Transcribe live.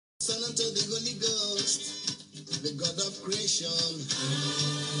Son, and to the Holy Ghost, the God of creation.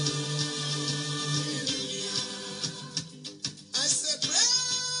 I say, praise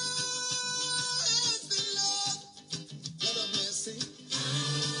the Lord, God of mercy.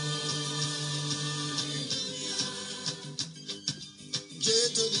 J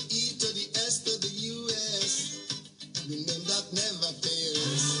to the E to the S to the US, the name that never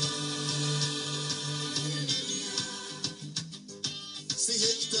fails.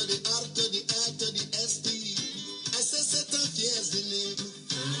 CH to the R to the I to the ST. I say Satan fears the name.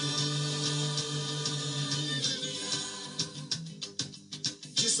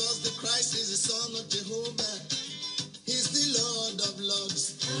 Jesus the Christ is the Son of Jehovah. He's the Lord of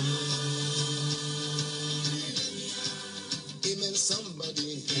Lords. Amen,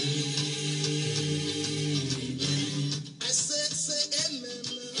 somebody. I say amen.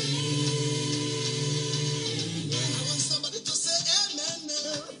 I want somebody to say amen.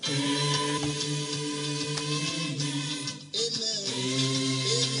 Amen. Amen.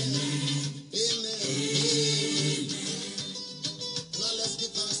 Amen. Amen. Now let's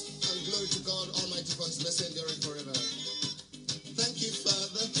give thanks and glory to God Almighty for His mercy enduring forever. Thank you,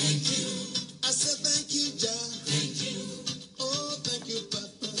 Father. Thank you. I said thank you, Jah. Thank you. Oh, thank you,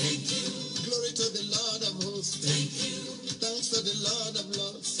 Papa. Thank you. Glory to the Lord of hosts. Thank you. Thanks to the Lord of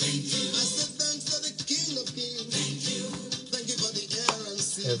lords. Thank you. I said thanks to the King of kings. Thank you. Thank you for the air and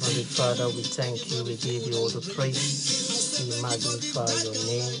sea. Heavenly Father, we thank you, we give you all the praise. We magnify your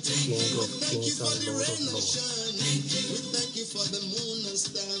name, King of kings and Lord of lords. We thank you for the moon and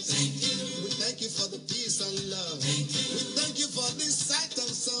stars. We thank you for the peace and love. We thank you for this sight and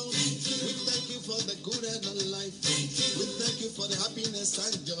sound. We thank you for the good health and life. We thank you for the happiness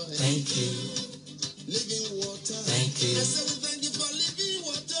and joy. Thank you. Living water. Thank you. I say we thank you for living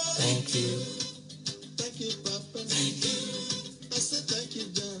water. Thank you. Thank you, Papa. Thank you. I say thank you,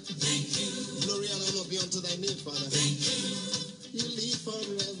 God. Thank you. Glory and honor be unto thy name, Father. Thank you. You live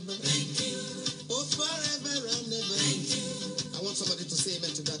forever. Thank you. Oh, forever and ever. Thank you. I want somebody to say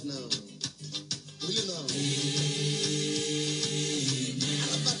amen to that now. Will you now?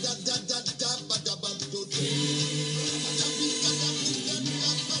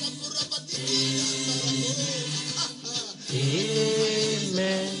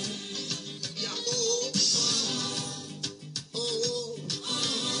 Amen. Yeah,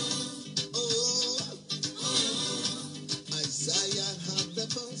 Isaiah had the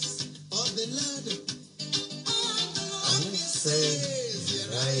voice of the Lord. And he says,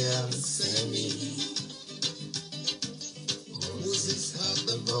 here I am, send me. Moses had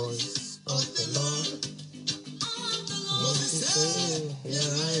the voice of the Lord. Moses said,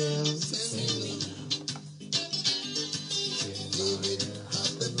 here I am, send me. David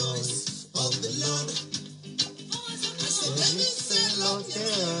had the voice of the Lord. I said, David said, Lord,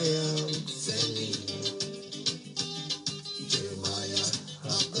 here I am, send me. Jeremiah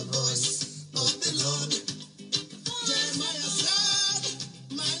had the voice of the Lord. Jeremiah said,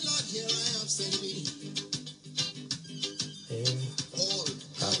 my Lord, here I am, send me. Paul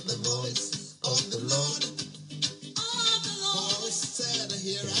had the voice of the Lord. Paul said,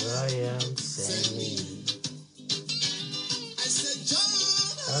 here I am, send me. I said,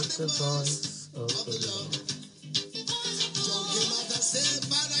 John had the voice of the Lord. John came out and said,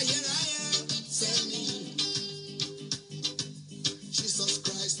 Father, here I am, send me. Jesus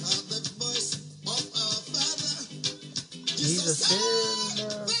Christ had the voice of our Father. Jesus said,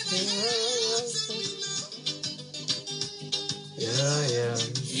 Father, here I am, send me now. Here I am.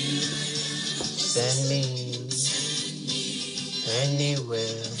 Send me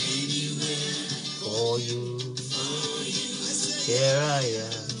anywhere for you. Here I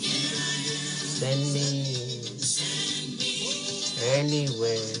am. Send me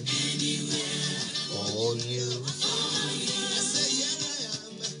anywhere for you.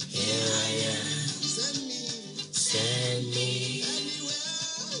 Here I am. Send me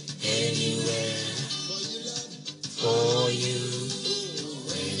anywhere for you.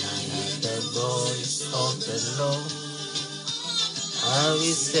 When I hear the voice of the Lord, I will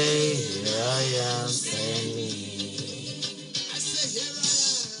say, here I am, send me.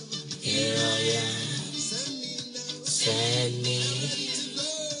 Here I am, send me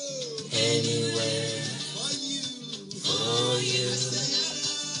anywhere for you.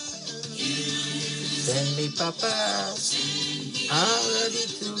 Send me, Papa, I'm ready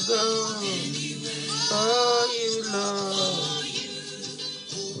to go for you, Lord.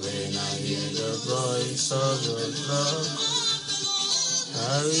 When I hear the voice of the Lord,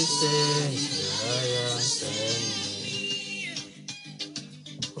 I will say, here I am, send me.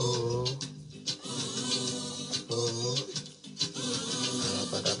 Oh, oh, oh.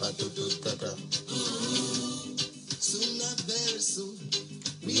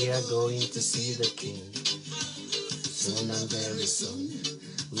 we are going to see the King. Soon and very soon,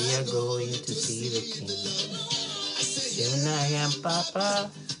 we are going to see the King. Soon I am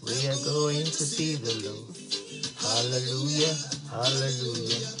Papa, we are going to see the Lord. Hallelujah,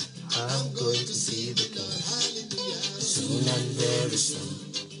 hallelujah, I'm going to see the King. Soon and very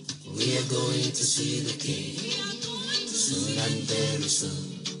soon, we are going to see the King. Soon and very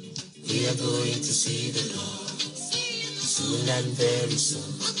soon, we are going to see the King. Soon and very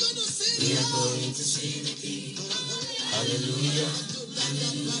soon, we are going to see the King. Hallelujah,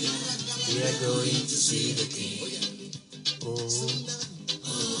 we are going to see the King. Oh,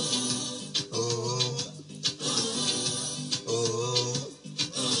 oh, oh,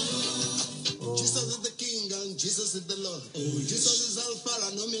 oh. Jesus is the King and Jesus is the Lord. Jesus is Alpha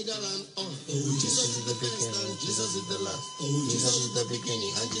and Omega and all. Jesus is the first and Jesus is the last. Jesus is the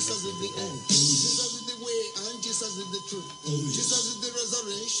beginning and Jesus is the end. Jesus is the way and Jesus is the truth. Jesus is the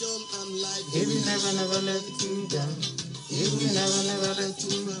resurrection and life. He will never, never let you down. He will never, never let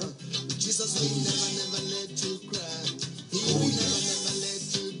you down. Jesus will never, never let you cry. He will never, never let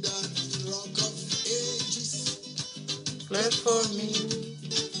you die. Rock of ages, Clap for me.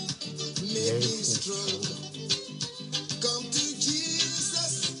 make me strong. Come to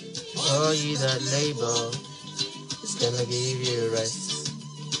Jesus. All ye that labor, He's gonna give you rest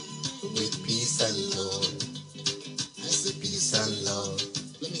with peace and joy, I say peace and love.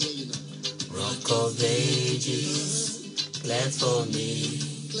 Let me hear you now. Rock of ages, clap for me,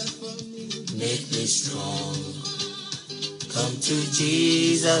 Clap for me. make me strong. Come to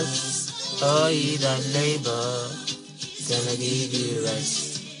Jesus, all ye that labor, He's gonna give you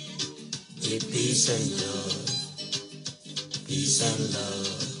rest with peace and joy, peace and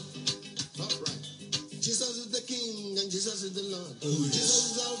love. All right. Jesus is the King and Jesus is the Lord.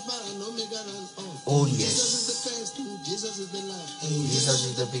 Jesus is Alpha and Omega and all. Oh Jesus is yes, the first and Jesus is the last. Jesus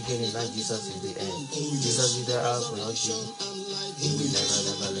is the beginning and Jesus is the end. Jesus is the Alpha and Resurrection Omega. and life. He will never,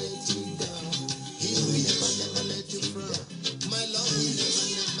 never let you down. He will never, never let you down. My Lord will never,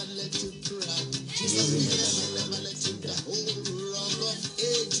 never let you cry. He Jesus will will never, never, never never let let you you down. down. Oh, rock of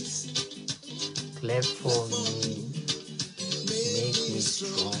ages, Clap for me, make make me me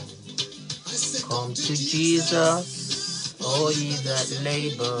strong. strong. I say, Come to Jesus, all ye that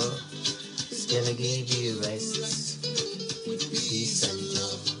labor, He's gonna give you rest with peace and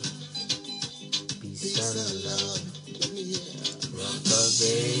joy, peace and love. Let me hear. Rock of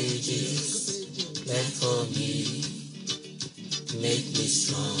ages, clap for me, make me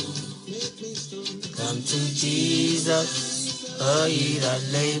strong. Make me strong. Come to Jesus, all ye that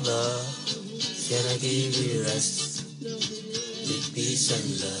labor, He's gonna give you rest with peace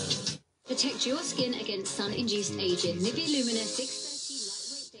and love. Protect your skin against sun-induced aging. Nivea Lumina 630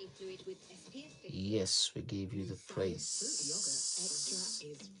 lightweight day fluid with SPF 50. Yes, we give you the praise.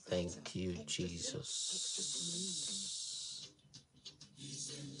 Thank you, Jesus.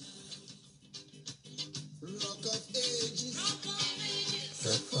 Rock of ages,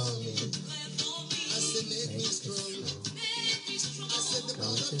 Clap for me, I say make me make me strong. strong. I said the Come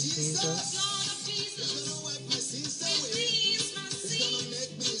blood to of Jesus Jesus, is gonna wipe my sins away. It's gonna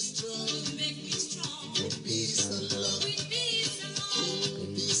make me strong. with peace and love,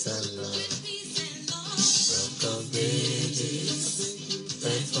 peace and love. Rock of ages,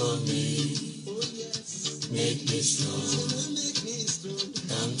 pray for me, make me strong. Make me strong.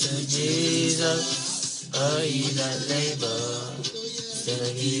 Come to Jesus, all ye that labor, He's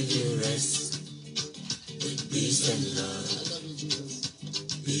gonna give you rest with peace and love, I love you, Jesus.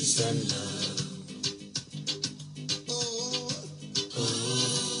 peace and love. Oh,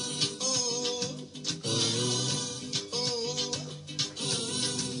 Oh, oh, oh,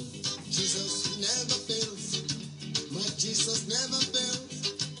 oh. Jesus never fails. My Jesus never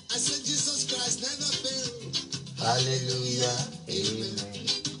fails. I said Jesus Christ never fails. hallelujah, amen.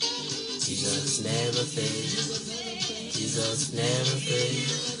 Jesus never fails, Jesus never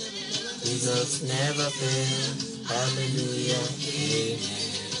fails, Jesus never fails, hallelujah, amen.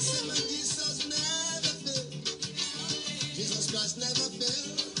 I said my Jesus never fails. Jesus Christ never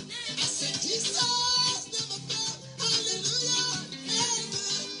fails. I said Jesus never fails. Hallelujah.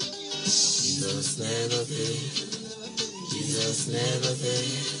 Amen. Jesus never fails, Jesus never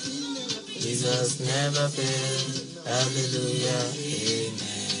fails, Jesus never fails, hallelujah, amen.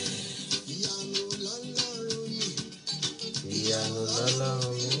 Ìyanu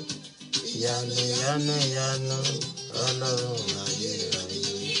lọ́lọ́run mi, ìyanu, ìyanu, ìyanu, Ọlọ́run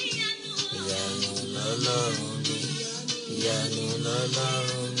ayérayé. Ìyanu lọ́lọ́run mi, ìyanu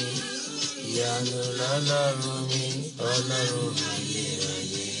lọ́lọ́run mi, ìyanu lọ́lọ́run mi, Ọlọ́run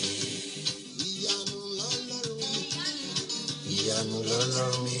ayérayé. Ìyanu ìyanu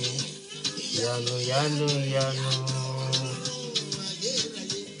lọ́lọ́run mi, ìyanu, ìyanu, ìyanu.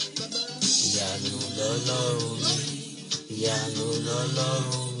 Ìyanu lọ́lọ́run mi, ìyanu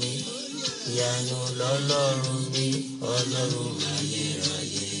lọ́lọ́run mi, ìyanu lọ́lọ́run mi, Ọlọ́run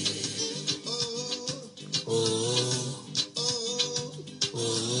ayérayé. Oh, oh,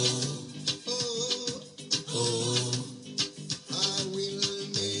 oh, I will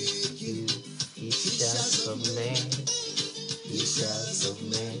make you fishers of men, fishers of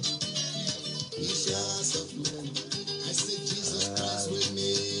men, fishers of men. I say Jesus Christ will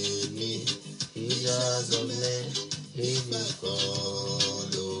make me fishers of men, if you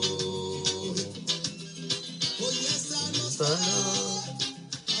follow him. Oh yes, I must follow.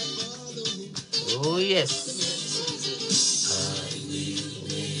 follow him. Oh yes. I will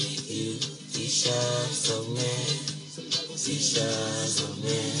make you fishers of men, fishers of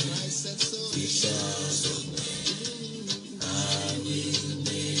men, I said so. fishers of men. I will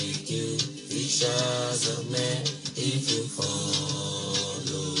make you fishers of men if you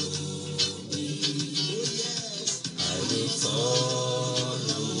follow me. Oh yes, I will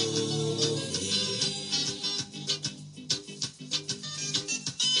follow me.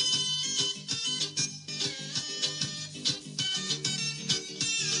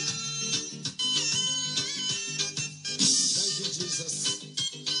 thank you, Jesus.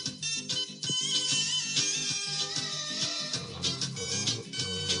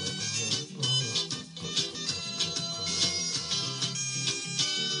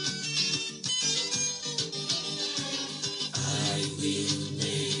 I will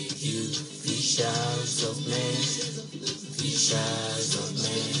make you fishers of men, fishers of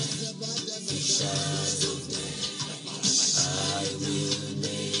men, fishers of men. I will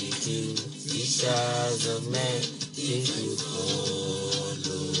make you fishers of men if you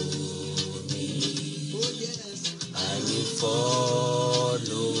follow me. Oh yes, I will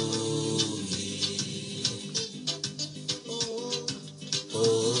follow you. oh,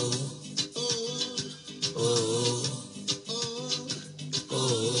 Oh, oh, oh, oh.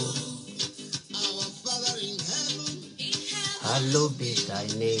 oh. Our Father in heaven, Hallowed be thy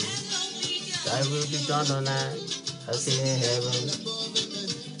name. Thy will be done on earth as in heaven. above amen.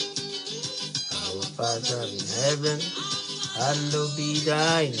 Our Father in heaven, hallowed be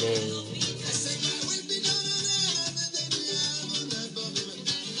thy name. I said, thy will be done on earth as it is in heaven above amen.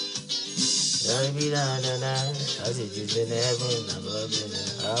 Thy will be done on earth as it is in heaven above.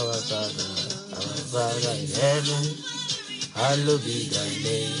 Our Father in heaven, hallowed be thy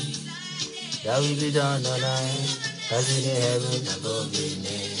name. Thy will be done on earth as it is in heaven above.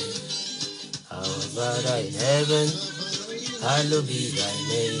 Amen. Our Father in heaven, hallowed be thy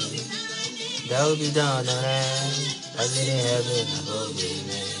name. Thy will be done on earth as it is in heaven above.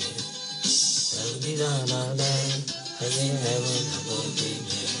 Amen. Thy will be done on earth as in heaven above.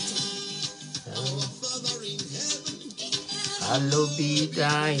 Amen. Our Father in heaven, Hallowed be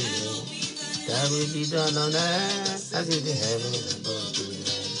thy name. Thy will be done on earth as it is in heaven above.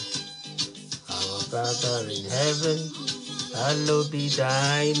 Amen. Our Father in heaven, hallowed be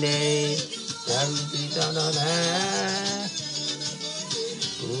thy name. Thy will be done on earth.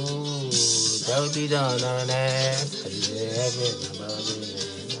 Ooh, thy will be done on earth as it is in heaven above.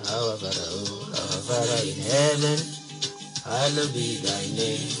 Amen. Our Father in heaven, hallowed be thy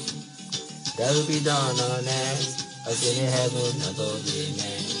name. Thy will be done on earth as it is in heaven above.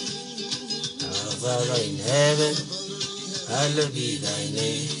 Amen. Our Father in heaven, hallowed be thy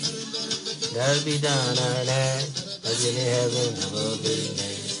name. Thy will be done on earth as it is in heaven above.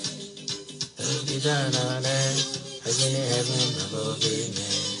 Amen. Thy will be done on earth as it is in heaven above.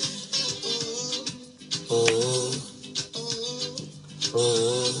 Amen. Oh,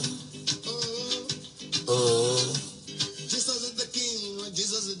 oh, oh, Jesus is the King,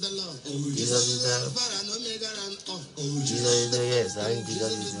 Jesus is the Lord. Jesus is the Alpha and Omega and all. Jesus is the yes, and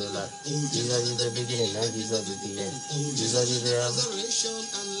Jesus is the life. Jesus is the beginning, and Jesus is the end. Jesus is the Alpha. Resurrection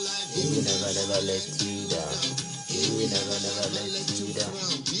and life. He will never, never let you down. He will never, never let you down.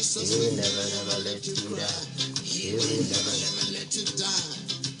 He will never, never let you down. He will never, never Let you die.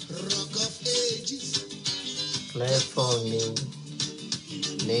 Rock of ages. clear for me,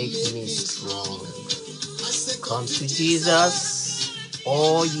 make me strong. I say, Come to Jesus,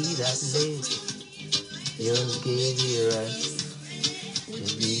 all ye that live. He'll give you rest.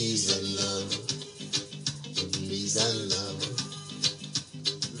 The peace and love. The peace and love.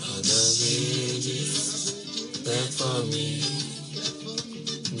 Lord of ages, clear for me,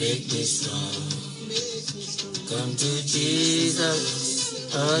 make me strong. Come to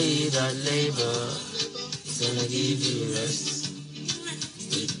Jesus, all ye that labor. He's gonna give you rest.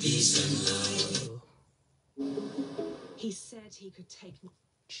 With peace and love. He said he could take.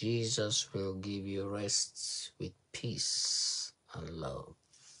 Jesus will give you rest with peace and love.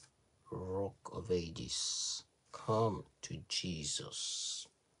 Rock of Ages, come to Jesus.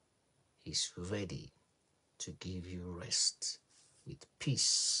 He's ready to give you rest with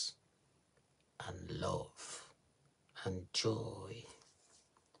peace and love and joy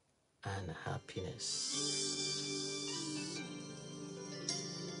and happiness.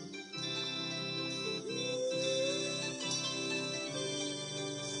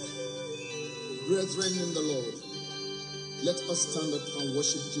 Brethren in the Lord, let us stand up and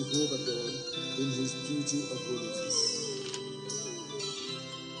worship Jehovah God in his beauty of holiness.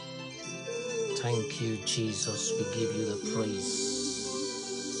 Thank you, Jesus. We give you the praise.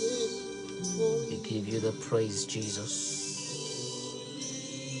 We give you the praise, Jesus.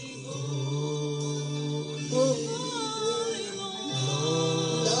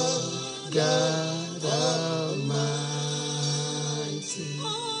 Lord God Almighty,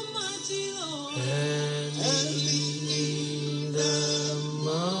 early in the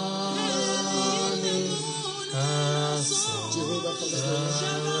morning, Jehovah Father,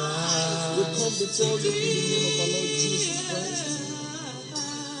 we come before you in the name of our Lord Jesus Christ.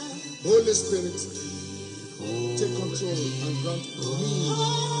 Holy Spirit, take control and grant me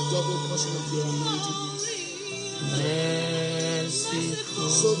double portion of your anointing,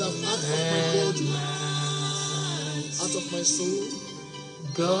 so that out of my body, out of my soul,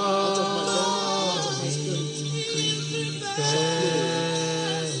 out of my body, out of my spirit,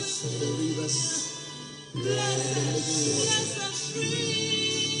 shall flow the rivers of the living water.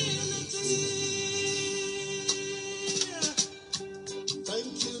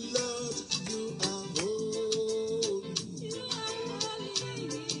 Thank you, Lord, you are holy,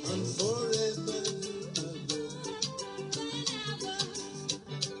 and forever you are God.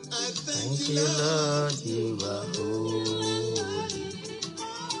 I thank you, Lord, you are holy,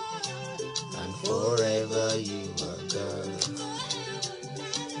 and forever you are God.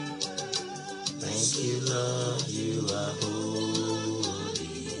 Thank you, Lord, you are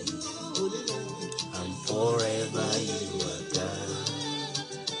holy, and forever you are God.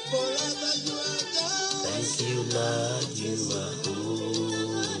 Forever you are God. Thank you, Lord, you are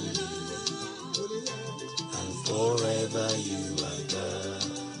holy, and forever you are God.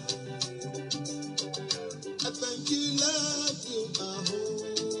 I thank you, Lord, you are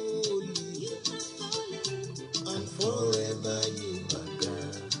holy, and Forever you are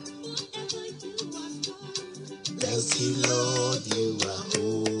God. Thank you, Lord, you are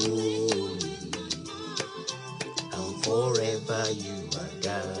holy, and forever you are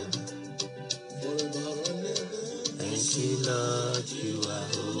God. forever and ever. Thank you, Lord, you are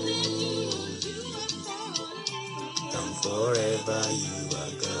holy, and forever you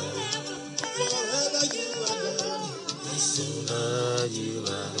are God. Forever you are God. Thank you, Lord, you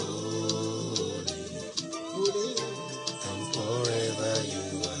are holy, Holy, and forever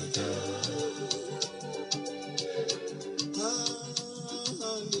you are God.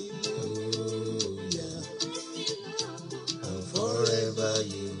 hallelujah. And forever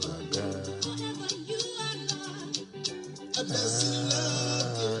you are God. I bless you,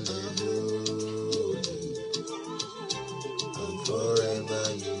 Lord, you are holy, And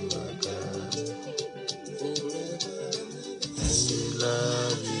forever you are God. forever and ever. Thank you,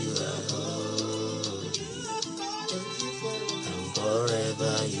 Lord, you are holy, Thank you for and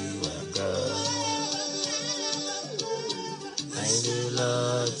forever you are God. Thank you,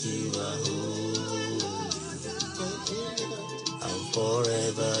 Lord, you are holy, thank you, Lord. and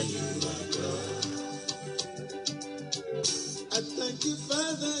forever you are God. I thank you,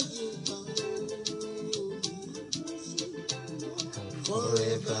 Father, you are And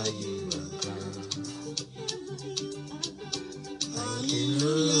forever you are God. Thank you,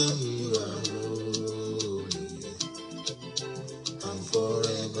 Lord, you are holy, and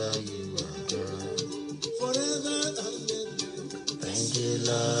forever you are God. forever and ever. Thank you,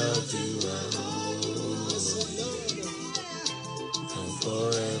 Lord, you are holy, and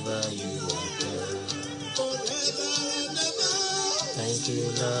forever you are God. Forever and ever. Thank you,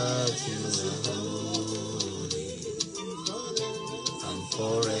 Lord, you are holy, and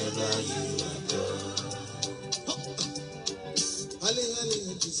forever you are God.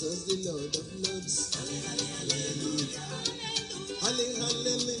 Hallelujah, Jesus, the Lord of Lords. Hallelujah, hallelujah.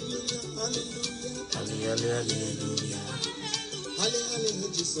 Hallelujah, Hallelujah,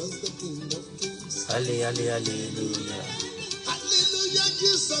 Jesus, the King of Kings. hallelujah, Hallelujah,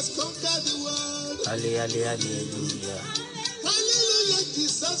 Jesus, conquer the world. hallelujah, Hallelujah,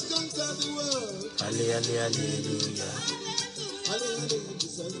 Jesus, conquer the world. hallelujah, Hallelujah,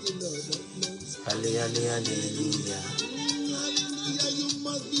 Jesus, the Lord of Lords. Hallelujah. Hallelujah, you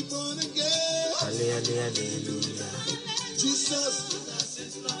must be born again. Hallelujah. Jesus,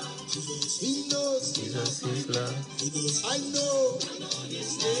 He knows. Jesus is love. I know.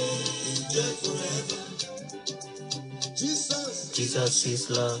 Jesus, Jesus is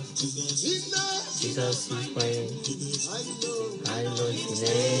love. He knows. Jesus is reign. I know. I know his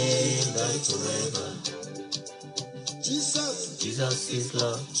name that's forever. Jesus, Jesus is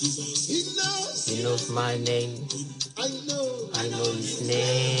love. He knows. He knows my name. I know. I know his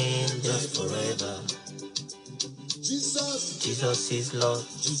name just forever. Jesus, Jesus is Lord.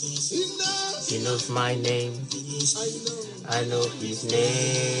 He knows. He knows my name. I know. I know his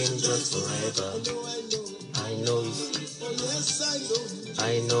name just forever. I I know. know his Oh yes, I know.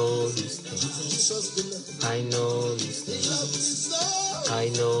 I know his name. Jesus, the love. I know his He name. loves me so. I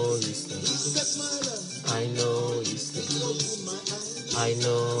know his He name. set my love. I know his He name. opened my eyes. I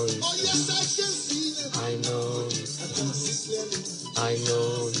know his Oh yes, I can see them. I know his I can see clearly. I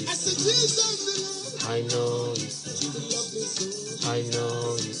know I his said, Jesus, the Lord. I know his He loved me so. I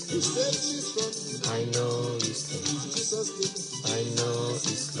know his He saved me from. I know his Jesus, the Lord. I know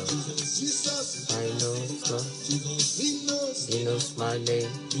his love. Jesus, I know his love. He knows. He knows my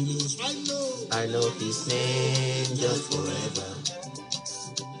name. I know. I know his name just forever.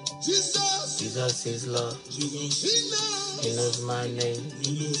 Jesus, Jesus is Lord. He knows. He knows my name.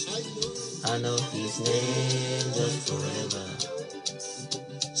 I know. I know his name just forever.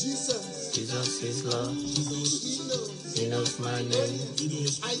 Jesus, Jesus is Lord. He knows. He knows my name.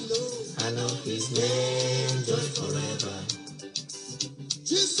 I know. I know his name just forever.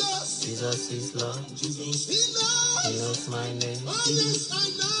 Jesus, Jesus is Lord. He He knows. knows my name. Oh yes, I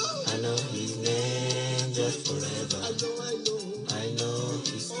know. I know his name just forever. I know. I know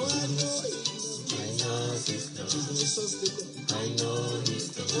his Oh, I name. know. I know his love. Jesus, the Lord. I know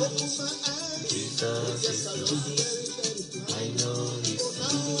his name. Open my eyes. Jesus Yes, is I Lord. was very, very blind. I know his Oh, name.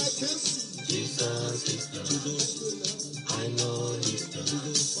 now I can see. Jesus is Lord. Thank you, Lord. I know his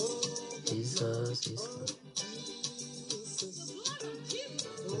name. Oh, Jesus is Lord. Jesus.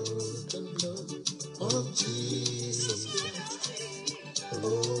 Oh, the blood of Jesus.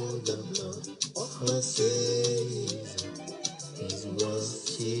 Oh, the blood of my Savior. His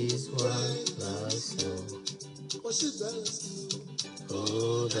wash is white like snow. What she does.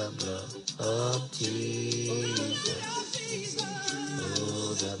 Oh, the blood of Jesus.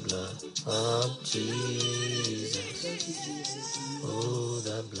 Oh, the blood of Jesus. Thank you, Jesus. Oh,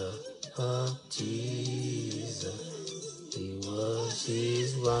 the blood of Jesus. He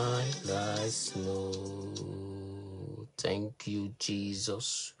washes white like snow. Thank you,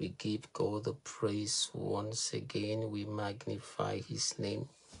 Jesus. We give God the praise once again. We magnify his name.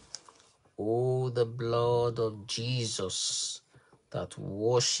 Oh, the blood of Jesus that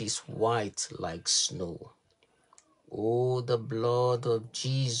washes white like snow. Oh, the blood of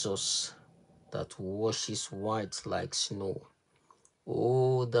Jesus that washes white like snow.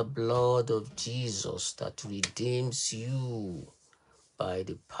 Oh, the blood of Jesus that redeems you by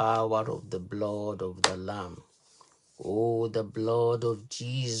the power of the blood of the Lamb. Oh, the blood of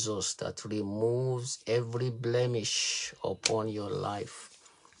Jesus that removes every blemish upon your life.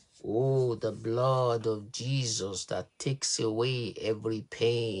 Oh, the blood of Jesus that takes away every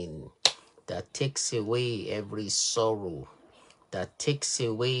pain, that takes away every sorrow, that takes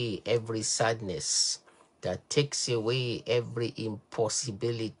away every sadness, that takes away every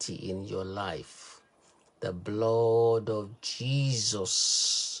impossibility in your life. The blood of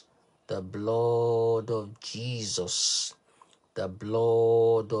Jesus, the blood of Jesus, the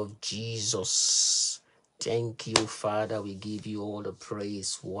blood of Jesus. Thank you, Father. We give you all the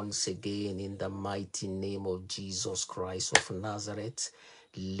praise once again in the mighty name of Jesus Christ of Nazareth.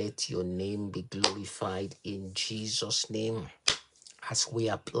 Let your name be glorified in Jesus' name. As we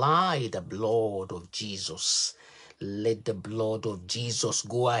apply the blood of Jesus, let the blood of Jesus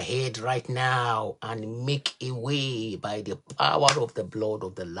go ahead right now and make a way by the power of the blood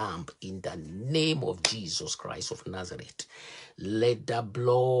of the Lamb in the name of Jesus Christ of Nazareth. Let the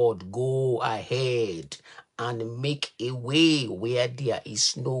blood go ahead and make a way where there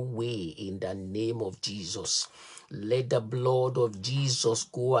is no way in the name of Jesus. Let the blood of Jesus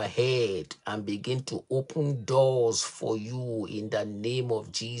go ahead and begin to open doors for you in the name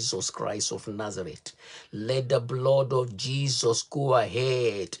of Jesus Christ of Nazareth. Let the blood of Jesus go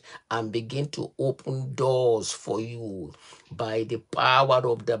ahead and begin to open doors for you by the power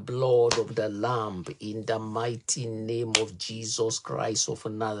of the blood of the Lamb in the mighty name of Jesus Christ of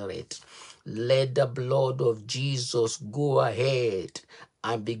Nazareth. Let the blood of Jesus go ahead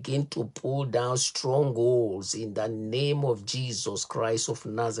and begin to pull down strongholds in the name of Jesus Christ of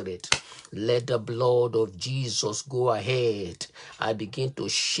Nazareth. Let the blood of Jesus go ahead and begin to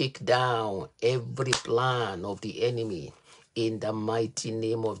shake down every plan of the enemy. In the mighty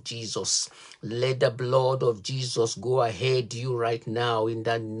name of Jesus, let the blood of Jesus go ahead you right now in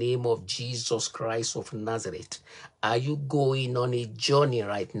the name of Jesus Christ of Nazareth. Are you going on a journey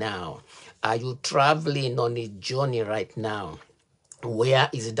right now? Are you traveling on a journey right now? Where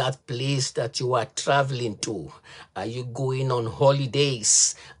is that place that you are traveling to? Are you going on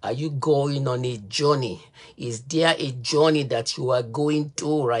holidays? Are you going on a journey? Is there a journey that you are going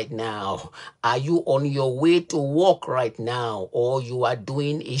to right now? Are you on your way to work right now? Or you are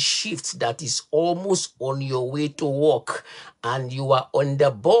doing a shift that is almost on your way to work, and you are on the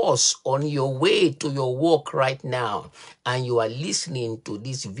bus on your way to your work right now, and you are listening to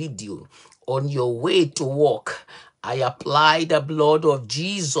this video on your way to work? I apply the blood of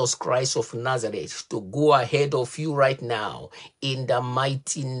Jesus Christ of Nazareth to go ahead of you right now in the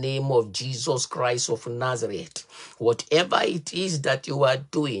mighty name of Jesus Christ of Nazareth. Whatever it is that you are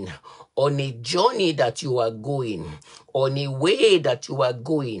doing, on a journey that you are going, on a way that you are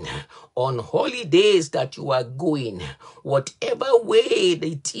going, on holidays that you are going, whatever way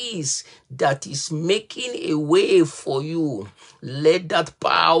it is that is making a way for you, let that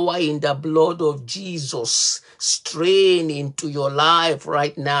power in the blood of Jesus strain into your life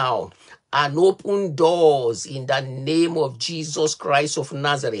right now and open doors in the name of Jesus Christ of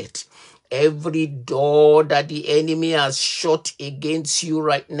Nazareth. Every door that the enemy has shut against you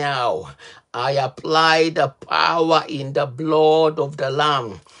right now, I apply the power in the blood of the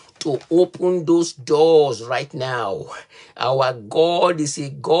Lamb to open those doors right now. Our God is a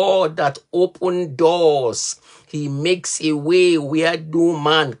God that opens doors. He makes a way where no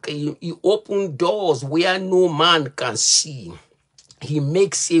man can. He opens doors where no man can see. He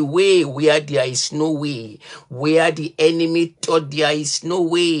makes a way where there is no way, where the enemy thought there is no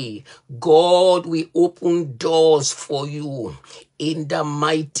way. God will open doors for you in the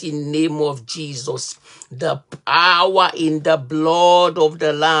mighty name of Jesus. The power in the blood of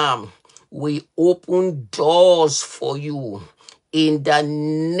the Lamb will open doors for you in the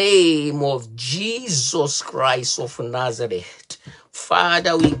name of Jesus Christ of Nazareth.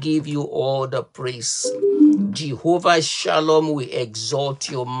 Father, we give you all the praise. Jehovah Shalom, we exalt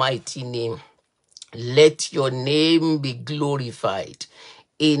your mighty name. Let your name be glorified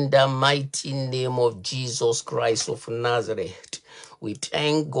in the mighty name of Jesus Christ of Nazareth. We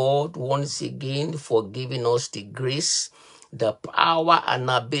thank God once again for giving us the grace, the power and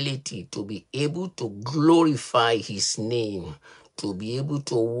ability to be able to glorify his name, to be able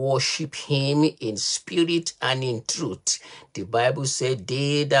to worship him in spirit and in truth. The Bible said,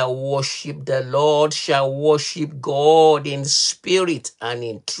 they that worship the Lord shall worship God in spirit and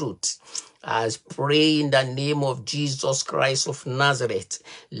in truth. As pray in the name of Jesus Christ of Nazareth,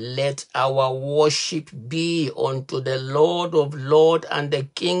 let our worship be unto the Lord of Lords and the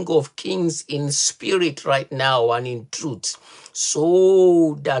King of Kings in spirit right now and in truth,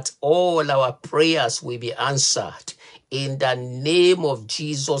 so that all our prayers will be answered. In the name of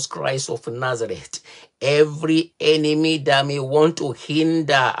Jesus Christ of Nazareth, every enemy that may want to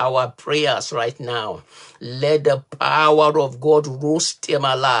hinder our prayers right now, let the power of God roast them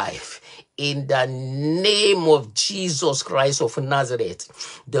alive. In the name of Jesus Christ of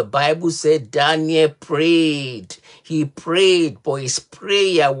Nazareth. The Bible said Daniel prayed. He prayed, but his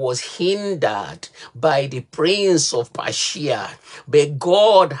prayer was hindered by the prince of Persia. But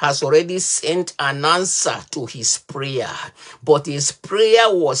God has already sent an answer to his prayer. But his prayer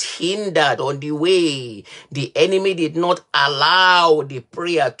was hindered on the way. The enemy did not allow the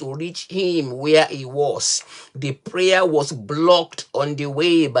prayer to reach him where he was. The prayer was blocked on the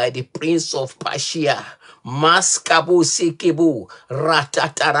way by the prince of Persia. Maskabo sekebo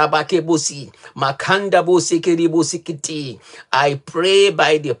ratatarabakebosi makandabo sekeribo sikiti. I pray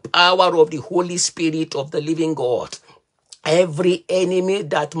by the power of the Holy Spirit of the living God, every enemy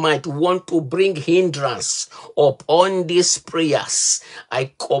that might want to bring hindrance upon these prayers,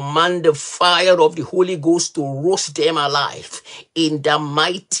 I command the fire of the Holy Ghost to roast them alive in the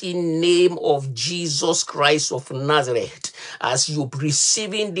mighty name of Jesus Christ of Nazareth. As you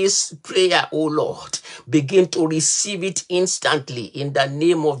receiving this prayer, O Lord, begin to receive it instantly in the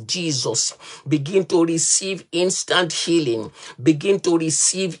name of Jesus. Begin to receive instant healing. Begin to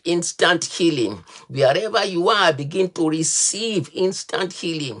receive instant healing. Wherever you are, begin to receive instant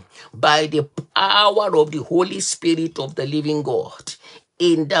healing by the power of the Holy Spirit of the living God.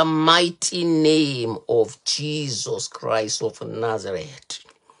 In the mighty name of Jesus Christ of Nazareth.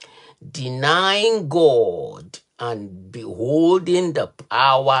 Denying God and beholding the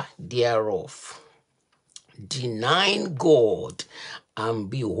power thereof. Denying God and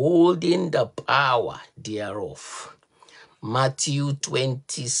beholding the power thereof. Matthew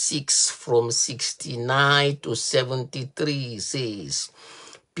 26 from 69 to 73 says,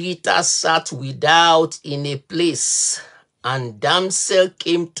 Peter sat without in a place, and damsel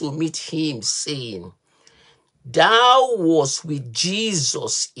came to meet him, saying, Thou wast with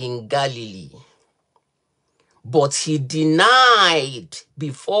Jesus in Galilee. But he denied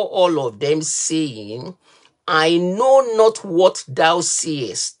before all of them, saying, I know not what thou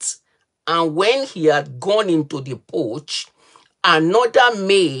sayest. And when he had gone into the porch, another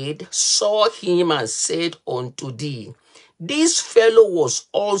maid saw him and said unto thee, This fellow was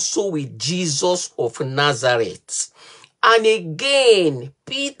also with Jesus of Nazareth. And again,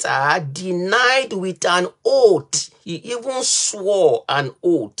 Peter denied with an oath. He even swore an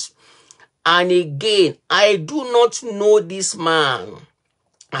oath. And again, I do not know this man.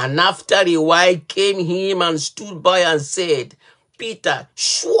 And after a while came him and stood by and said, Peter,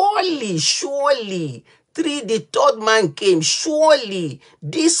 surely, the third man came, surely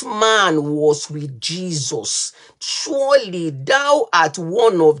this man was with Jesus. Surely thou art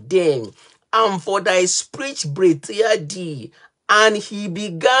one of them, and for thy speech breathed thee. And he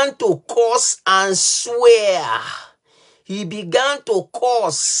began to curse and swear. He began to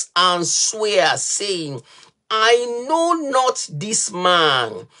curse and swear, saying, I know not this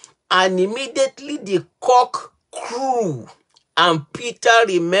man. And immediately the cock crew. And Peter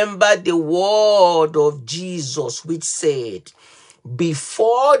remembered the word of Jesus, which said,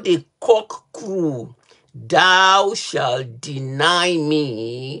 Before the cock crew, thou shalt deny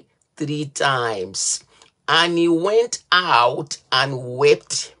me 3 times. And he went out and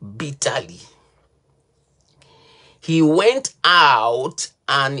wept bitterly. He went out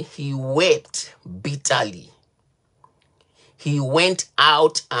and he wept bitterly. He went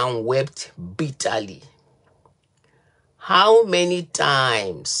out and wept bitterly. How many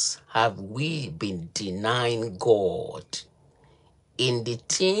times have we been denying God in the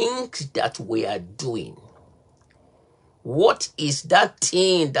things that we are doing? What is that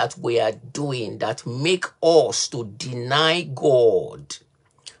thing that we are doing that make us to deny God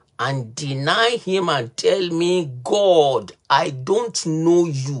and deny him and tell me, God, I don't know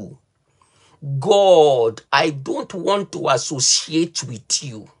you. God, I don't want to associate with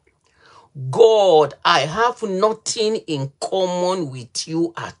you. God, I have nothing in common with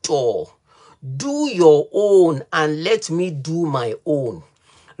you at all. Do your own and let me do my own.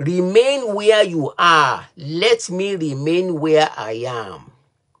 Remain where you are. Let me remain where I am.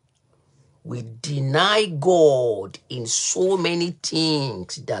 We deny God in so many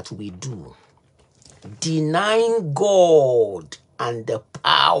things that we do. Denying God and the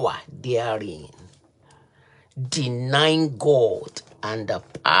power therein. Denying God and the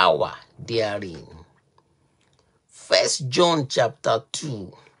power therein. 1 John chapter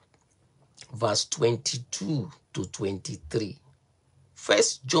 2, verse 22 to 23. 1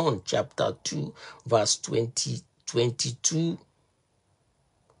 John chapter 2, verse 22.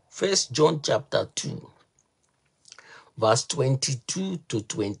 1 John chapter 2, verse 22 to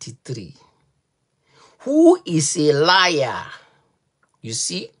 23. Who is a liar? You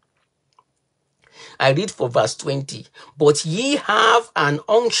see? I read for verse 20. But ye have an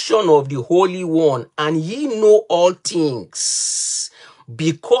unction of the Holy One, and ye know all things,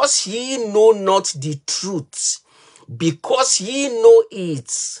 because ye know not the truth, because ye know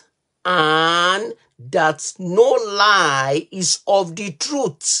it, and that no lie is of the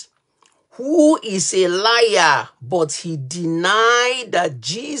truth. Who is a liar, but he denied that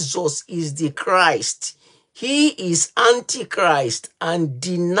Jesus is the Christ? He is Antichrist and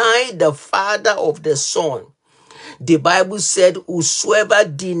denied the Father of the Son. The Bible said, whosoever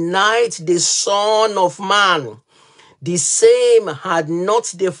denied the Son of Man, the same had not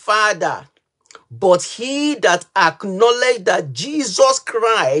the Father. But he that acknowledged that Jesus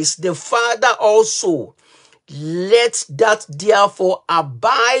Christ, the Father also, let that therefore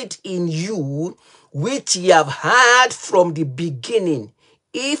abide in you, which ye have heard from the beginning.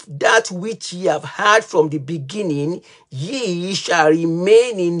 If that which ye have heard from the beginning, ye shall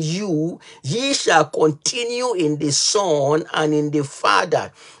remain in you, ye shall continue in the Son and in the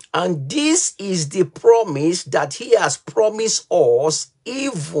Father. And this is the promise that he has promised us,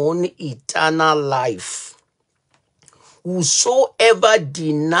 even eternal life. Whosoever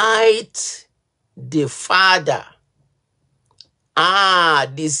denied the Father,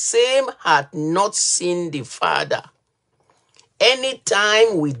 the same had not seen the Father.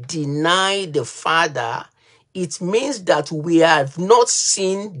 Anytime we deny the Father, it means that we have not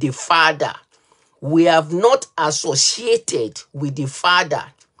seen the Father. we have not associated with the Father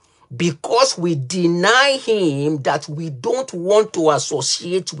because we deny him that we don't want to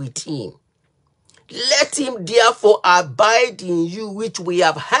associate with him. Let him therefore abide in you, which we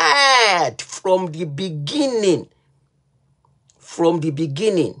have heard from the beginning. From the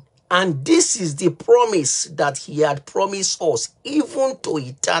beginning. And this is the promise that he had promised us, even to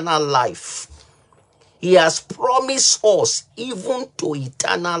eternal life. He has promised us even to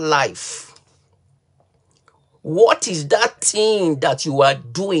eternal life. What is that thing that you are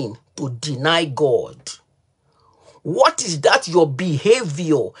doing to deny God? What is that your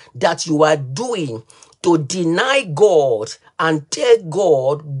behavior that you are doing to deny God and tell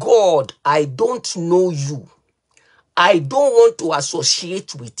God, God, I don't know you. I don't want to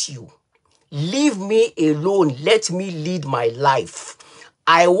associate with you. Leave me alone. Let me lead my life.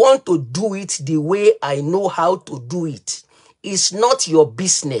 I want to do it the way I know how to do it. It's not your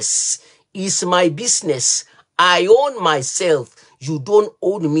business. It's my business. I own myself. You don't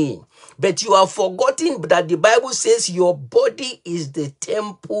own me. But you have forgotten that the Bible says your body is the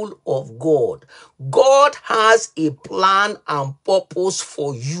temple of God. God has a plan and purpose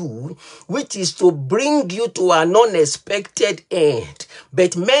for you, which is to bring you to an unexpected end.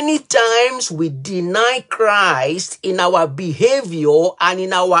 But many times we deny Christ in our behavior and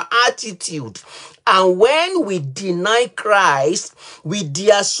in our attitude. And when we deny Christ, we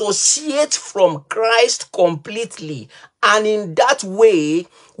deassociate from Christ completely. And in that way,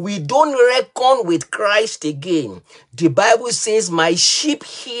 we don't reckon with Christ again. The Bible says, my sheep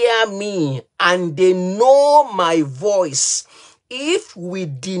hear me and they know my voice. If we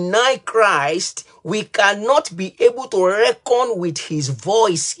deny Christ, we cannot be able to reckon with his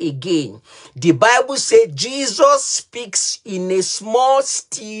voice again. The Bible says Jesus speaks in a small,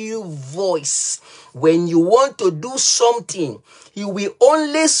 still voice. When you want to do something, he will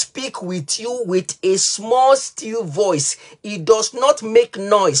only speak with you with a small, still voice. He does not make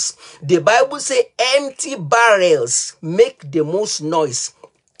noise. The Bible says empty barrels make the most noise.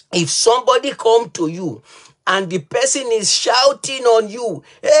 If somebody come to you and the person is shouting on you,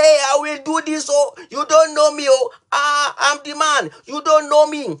 hey, I will do this, oh, you don't know me, oh, I'm the man, you don't know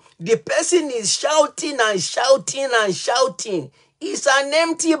me. The person is shouting and shouting and shouting. It's an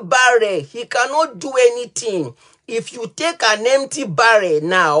empty barrel. He cannot do anything. If you take an empty barrel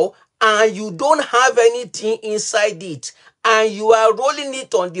now and you don't have anything inside it and you are rolling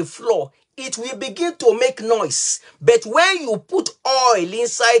it on the floor, it will begin to make noise. But when you put oil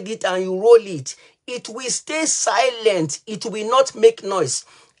inside it and you roll it, it will stay silent. It will not make noise.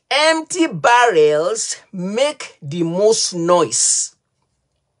 Empty barrels make the most noise.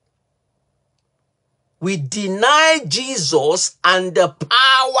 We deny Jesus and the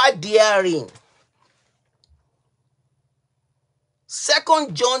power therein.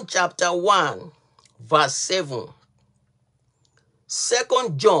 2 John chapter 1, verse 7. 2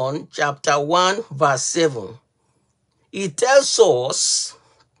 John chapter 1, verse 7. It tells us,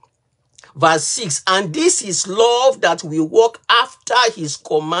 verse 6, and this is love, that we walk after his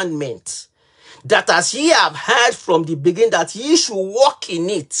commandments, that as ye have heard from the beginning, that ye should walk in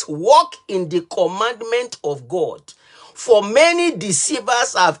it, walk in the commandment of God. For many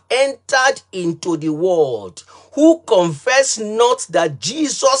deceivers have entered into the world, who confess not that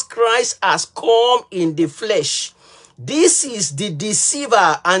Jesus Christ has come in the flesh. This is the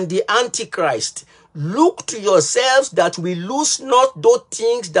deceiver and the antichrist. Look to yourselves that we lose not those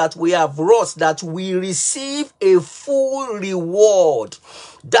things that we have wrought, that we receive a full reward.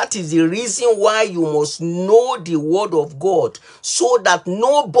 That is the reason why you must know the word of God, so that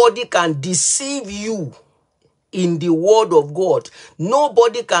nobody can deceive you in the word of God.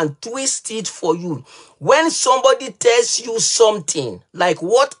 Nobody can twist it for you. When somebody tells you something like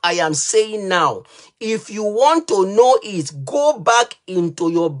what I am saying now, if you want to know it, go back into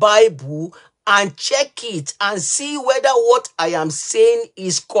your Bible and check it and see whether what I am saying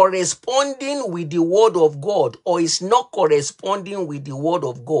is corresponding with the word of God or is not corresponding with the word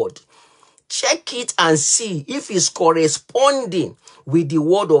of God. Check it and see if it's corresponding with the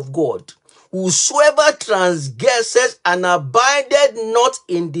word of God. Whosoever transgresses and abideth not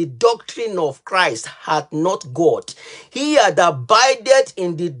in the doctrine of Christ hath not God. He that abideth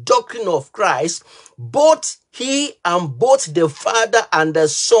in the doctrine of Christ, both he and both the Father and the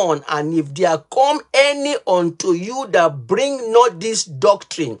Son. And if there come any unto you that bring not this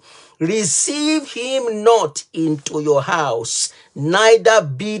doctrine, receive him not into your house, neither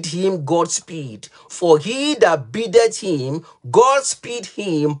bid him Godspeed. For he that biddeth him Godspeed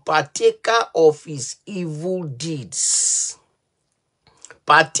him, partaker of his evil deeds.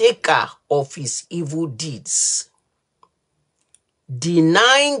 Partaker of his evil deeds.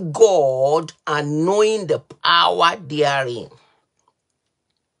 denying God and knowing the power therein.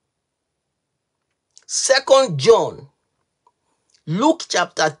 2 John, Luke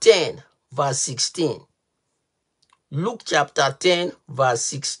chapter 10, verse 16. Luke chapter 10, verse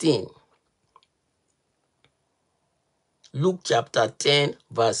 16. Luke chapter 10,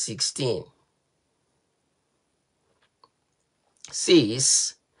 verse 16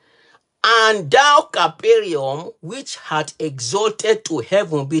 says, "And thou, Capernaum, which hath exalted to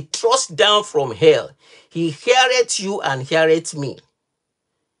heaven, be thrust down from hell. He heareth you and heareth me.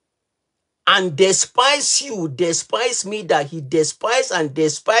 And despise you, despise me, that he despise and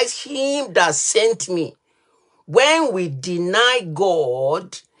despise him that sent me." When we deny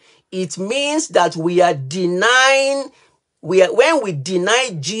God, it means that we are denying. When we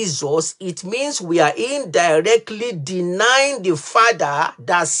deny Jesus, it means we are indirectly denying the Father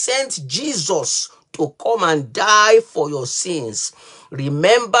that sent Jesus to come and die for your sins.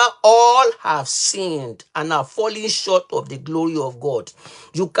 Remember, all have sinned and are falling short of the glory of God.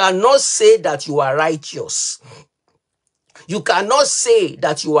 You cannot say that you are righteous. You cannot say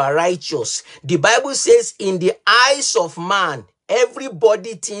that you are righteous. The Bible says, in the eyes of man,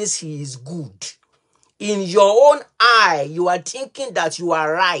 everybody thinks he is good. In your own eye, you are thinking that you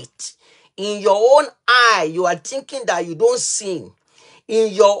are right. In your own eye, you are thinking that you don't sin.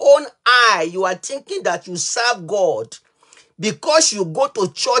 In your own eye, you are thinking that you serve God. Because you go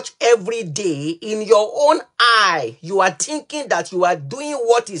to church every day, in your own eye, you are thinking that you are doing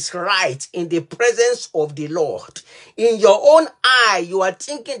what is right in the presence of the Lord. In your own eye, you are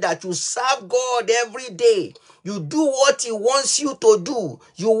thinking that you serve God every day. You do what he wants you to do.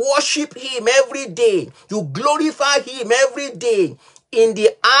 You worship him every day. You glorify him every day. In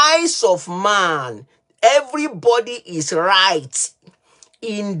the eyes of man, everybody is right.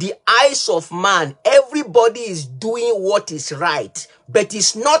 In the eyes of man, everybody is doing what is right. But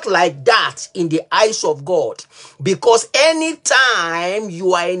it's not like that in the eyes of God. Because anytime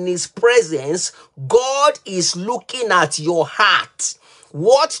you are in his presence, God is looking at your heart.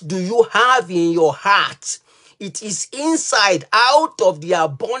 What do you have in your heart? It is inside, out of the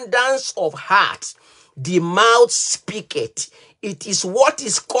abundance of heart, the mouth speaketh. It is what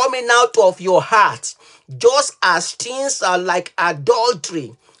is coming out of your heart. Just as things are like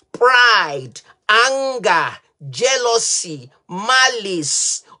adultery, pride, anger, jealousy,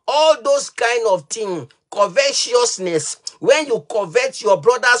 malice, all those kind of things, covetousness. When you covet your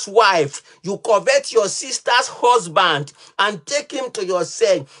brother's wife, you covet your sister's husband and take him to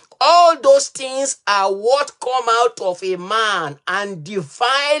yourself. All those things are what come out of a man and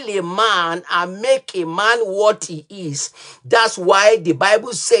defile a man and make a man what he is. That's why the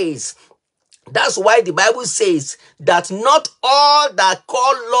Bible says that not all that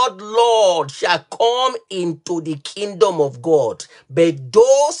call Lord, Lord shall come into the kingdom of God, but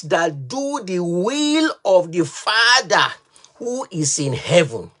those that do the will of the Father who is in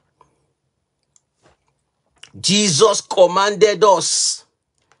heaven. Jesus commanded us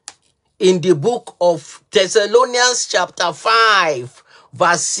in the book of Thessalonians chapter 5,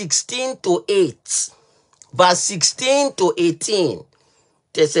 verse 16 to 8, verse 16 to 18.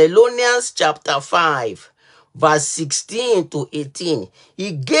 Thessalonians chapter 5, verse 16 to 18.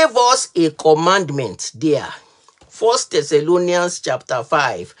 He gave us a commandment there. 1 Thessalonians chapter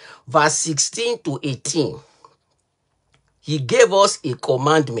 5, verse 16 to 18. He gave us a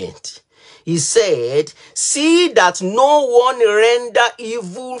commandment. He said, "See that no one render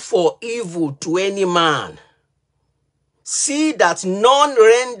evil for evil to any man. See that none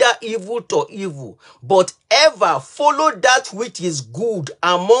render evil to evil, but ever follow that which is good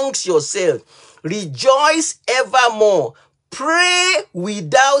amongst yourselves. Rejoice evermore. Pray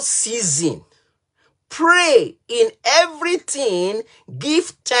without ceasing. Pray in everything. Give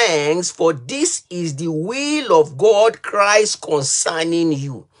thanks, for this is the will of God Christ concerning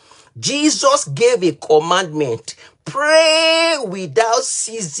you." Jesus gave a commandment. Pray without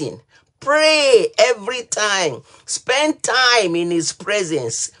ceasing. Pray every time. Spend time in his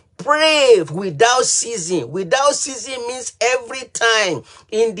presence. Pray without ceasing. Without ceasing means every time.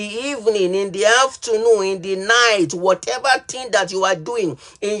 In the evening, in the afternoon, in the night, whatever thing that you are doing,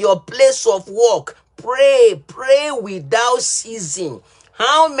 in your place of work, pray. Pray without ceasing.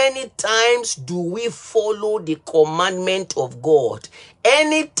 How many times do we follow the commandment of God?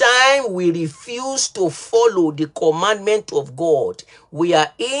 Anytime we refuse to follow the commandment of God, we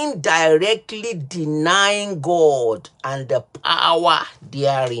are indirectly denying God and the power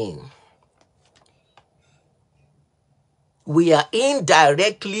therein. We are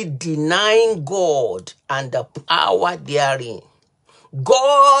indirectly denying God and the power therein.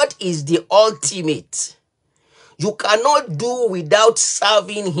 God is the ultimate. You cannot do without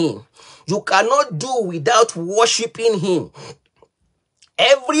serving him. You cannot do without worshiping him.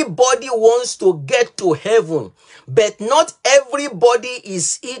 Everybody wants to get to heaven, but not everybody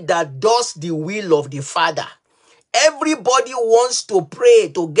is it that does the will of the Father. Everybody wants to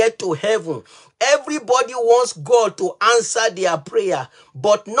pray to get to heaven. Everybody wants God to answer their prayer,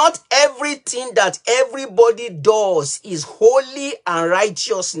 but not everything that everybody does is holy and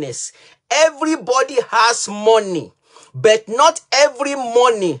righteousness. Everybody has money, but not every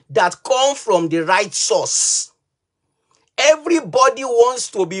money that comes from the right source. Everybody wants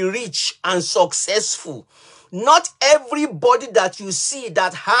to be rich and successful. Not everybody that you see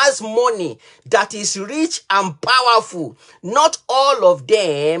that has money, that is rich and powerful, not all of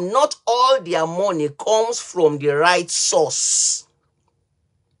them, not all their money comes from the right source.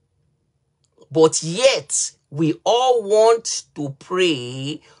 But yet, we all want to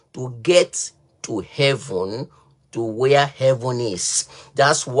pray to get to heaven, to where heaven is.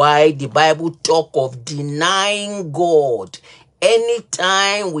 That's why the Bible talk of denying God.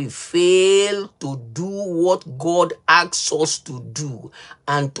 Anytime we fail to do what God asks us to do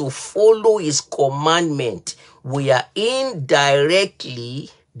and to follow his commandment, we are indirectly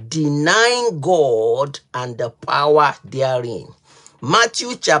denying God and the power therein.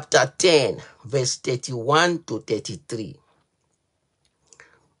 Matthew chapter 10, verse 31 to 33.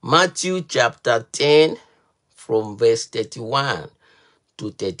 Matthew chapter 10, from verse 31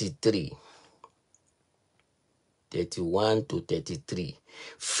 to 33. 31 to 33.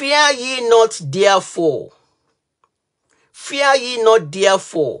 Fear ye not therefore. Fear ye not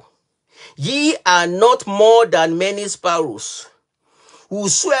therefore. Ye are not more than many sparrows.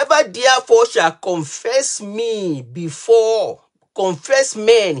 Whosoever therefore shall confess men,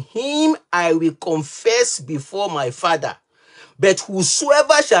 him I will confess before my Father. But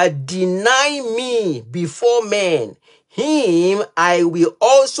whosoever shall deny me before men, him I will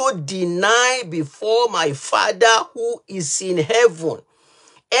also deny before my Father who is in heaven.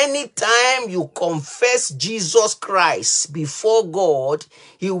 Anytime you confess Jesus Christ before God,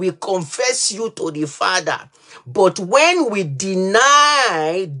 he will confess you to the Father. But when we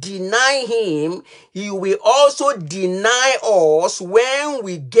deny him, he will also deny us when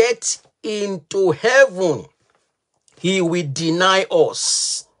we get into heaven. He will deny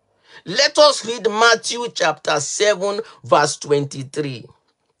us. Let us read Matthew chapter 7, verse 23.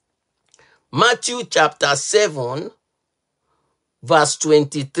 Matthew chapter 7, verse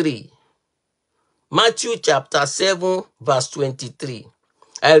 23. Matthew chapter 7, verse 23.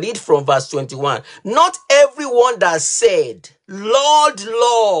 I read from verse 21. Not everyone that said, Lord,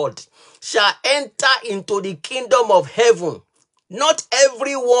 Lord, shall enter into the kingdom of heaven. Not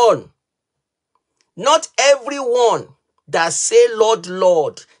everyone that say, Lord,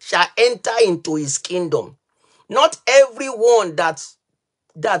 Lord, shall enter into his kingdom. Not everyone that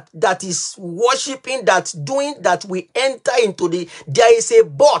is worshiping, that's doing, that we enter into there is a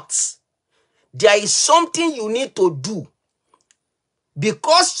but. There is something you need to do.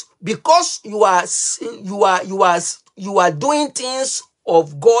 Because you are doing things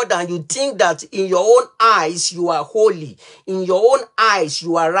of God and you think that in your own eyes you are holy, in your own eyes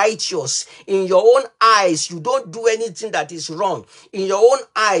you are righteous, in your own eyes you don't do anything that is wrong, in your own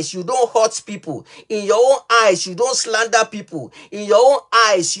eyes you don't hurt people, in your own eyes you don't slander people, in your own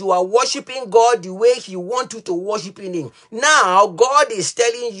eyes you are worshiping God the way he wants you to worship him. Now God is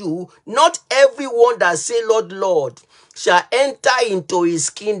telling you, not everyone that say Lord, Lord shall enter into his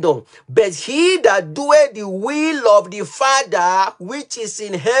kingdom, but he that doeth the will of the Father which is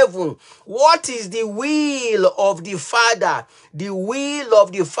in heaven. What is the will of the Father? The will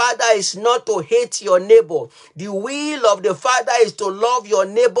of the Father is not to hate your neighbor. The will of the Father is to love your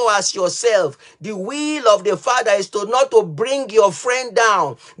neighbor as yourself. The will of the Father is to not to bring your friend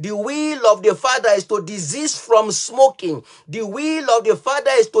down. The will of the Father is to desist from smoking. The will of the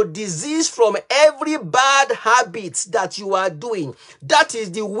Father is to desist from every bad habit that you are doing. That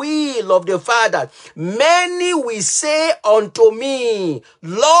is the will of the Father. Many will say unto me,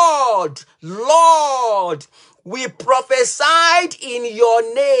 Lord, Lord, we prophesied in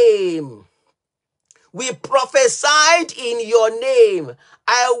your name. We prophesied in your name.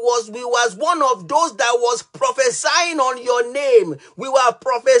 We was one of those that was prophesying on your name. We were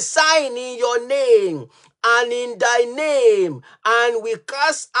prophesying in your name and in thy name, and we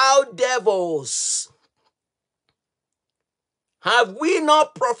cast out devils. Have we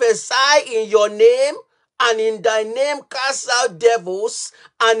not prophesied in your name, and in thy name cast out devils,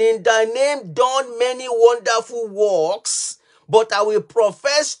 and in thy name done many wonderful works? But I will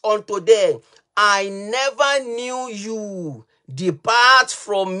profess unto them, I never knew you. Depart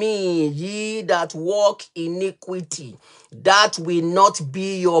from me, ye that walk iniquity. That will not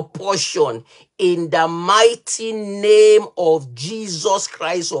be your portion in the mighty name of Jesus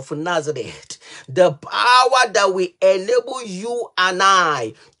Christ of Nazareth. The power that will enable you and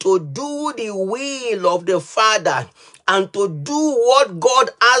I to do the will of the Father and to do what God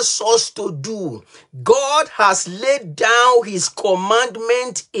asks us to do. God has laid down his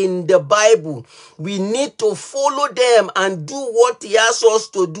commandment in the Bible. We need to follow them and do what he asks us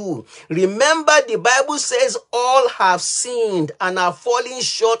to do. Remember, the Bible says all have sinned and are falling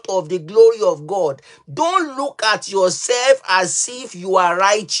short of the glory of God. Don't look at yourself as if you are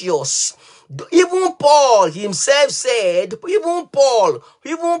righteous. Even Paul himself said, Paul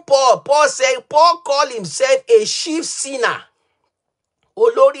said, Paul called himself a chief sinner.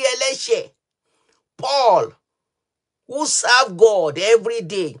 Olórí ẹlẹ́ṣẹ̀. Paul, who served God every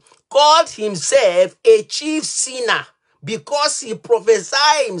day, called himself a chief sinner because he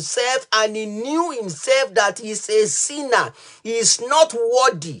prophesied himself and he knew himself that he is a sinner. He is not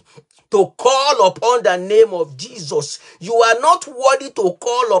worthy to call upon the name of Jesus. You are not worthy to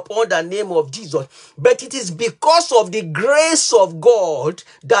call upon the name of Jesus. But it is because of the grace of God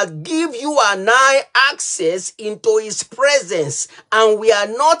that give you and I access into his presence. And we are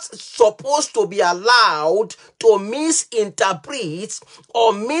not supposed to be allowed to misinterpret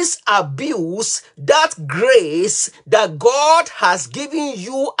or misabuse that grace that God has given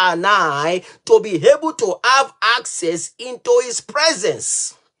you and I to be able to have access into his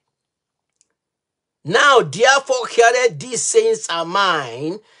presence. Now, therefore, heareth these sayings are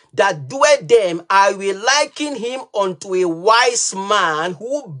mine, that doeth them, I will liken him unto a wise man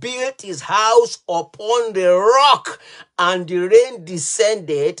who built his house upon the rock, and the rain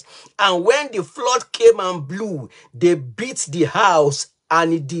descended, and when the flood came and blew, they beat the house,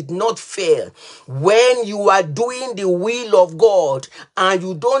 and it did not fail. When you are doing the will of God and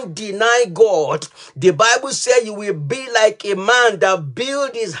you don't deny God, the Bible says you will be like a man that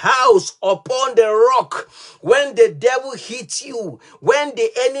built his house upon the rock. When the devil hits you, when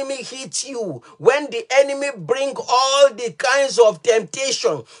the enemy hits you, when the enemy bring all the kinds of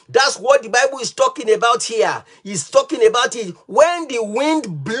temptation, that's what the Bible is talking about here. He's talking about it when the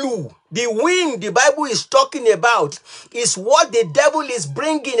wind blew. The wind the Bible is talking about is what the devil is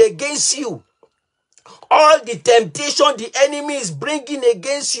bringing against you. All the temptation the enemy is bringing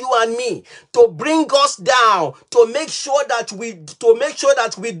against you and me to bring us down, to make sure that we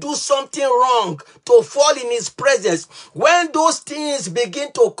do something wrong, to fall in his presence. When those things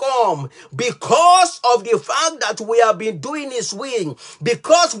begin to come, because of the fact that we have been doing his will,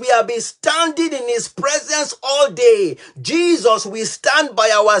 because we have been standing in his presence all day, Jesus will stand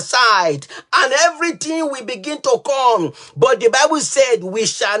by our side and everything will begin to come. But the Bible said we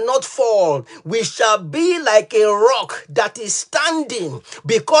shall not fall. We shall be like a rock that is standing,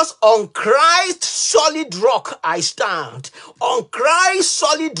 because on Christ's solid rock I stand. On Christ's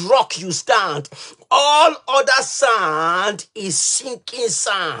solid rock you stand. All other sand is sinking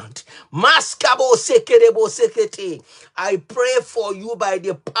sand. Maskabo sekerebo sekete. I pray for you by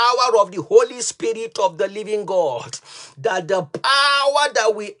the power of the Holy Spirit of the living God, that the power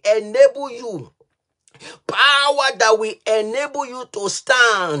that will enable you, power that will enable you to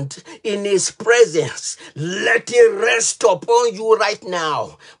stand in his presence, let it rest upon you right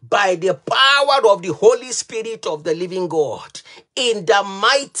now by the power of the Holy Spirit of the living God, in the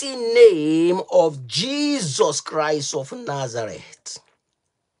mighty name of Jesus Christ of Nazareth.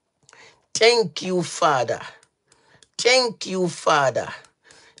 Thank you, Father. Thank you, Father.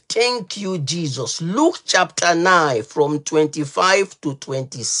 Thank you, Jesus. Luke chapter 9 from 25 to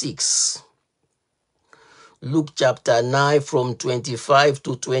 26. Luke chapter 9 from 25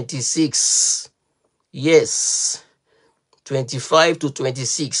 to 26. Yes, 25 to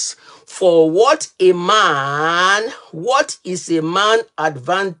 26. For what is a man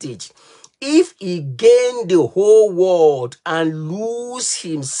advantage if he gain the whole world and lose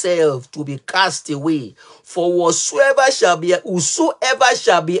himself to be cast away? For whosoever shall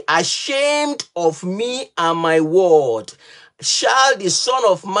be ashamed of me and my word, shall the Son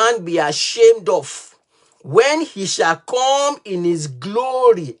of Man be ashamed of, when he shall come in his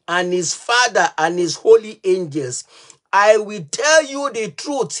glory and his Father and his holy angels. I will tell you the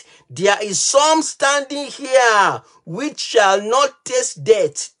truth. There is some standing here which shall not taste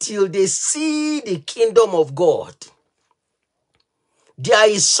death till they see the kingdom of God. There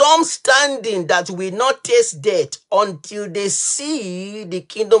is some standing that will not taste death until they see the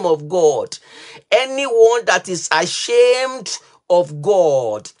kingdom of God. Anyone that is ashamed of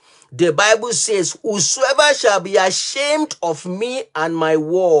God, the Bible says, whosoever shall be ashamed of me and my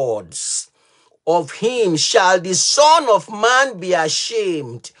words, of him shall the Son of Man be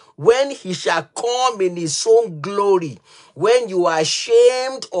ashamed when he shall come in his own glory. When you are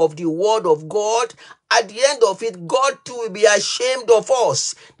ashamed of the word of God, at the end of it, God too will be ashamed of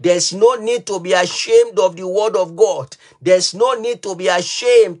us. There's no need to be ashamed of the word of God. There's no need to be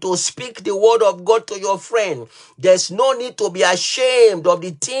ashamed to speak the word of God to your friend. There's no need to be ashamed of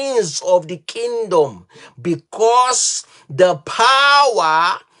the things of the kingdom, because the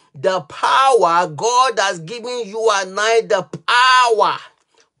power God has given you and I, the power,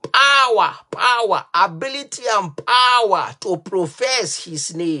 ability and power to profess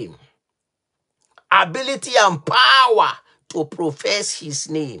his name. Ability and power to profess his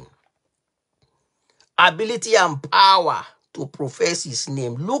name. Ability and power to profess his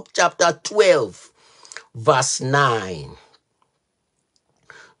name. Luke chapter 12, verse 9.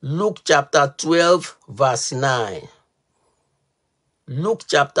 Luke chapter 12, verse 9. Luke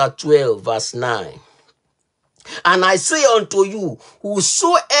chapter 12, verse 9. And I say unto you,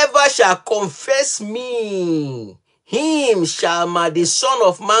 whosoever shall confess me, him shall the Son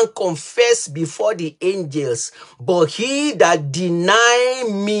of Man confess before the angels. But he that deny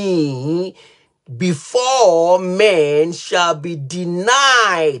me before men shall be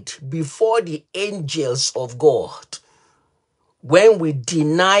denied before the angels of God. When we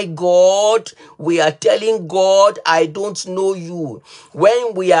deny God, we are telling God, I don't know you.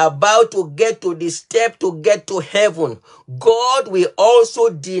 When we are about to get to the step to get to heaven, God will also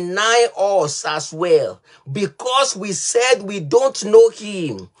deny us as well, because we said we don't know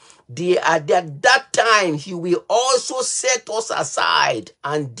him. At that time, he will also set us aside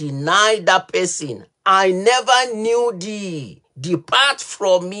and deny that person. I never knew thee. Depart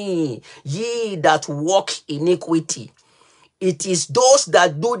from me, ye that walk iniquity. It is those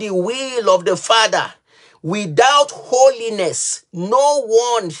that do the will of the Father. Without holiness, no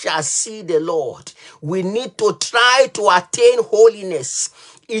one shall see the Lord. We need to try to attain holiness.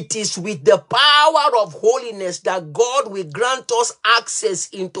 It is with the power of holiness that God will grant us access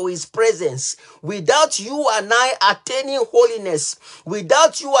into his presence. Without you and I attaining holiness,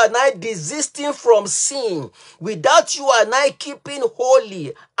 without you and I desisting from sin, without you and I keeping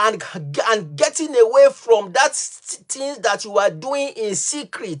holy and getting away from that things that you are doing in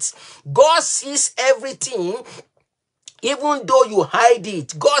secret, God sees everything. Even though you hide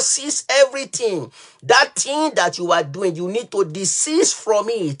it, God sees everything. That thing that you are doing, you need to desist from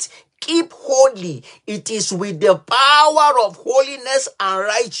it. Keep holy. It is with the power of holiness and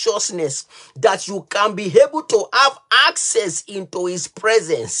righteousness that you can be able to have access into his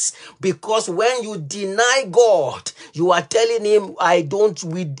presence. Because when you deny God, you are telling him,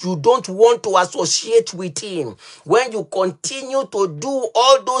 you don't want to associate with him. When you continue to do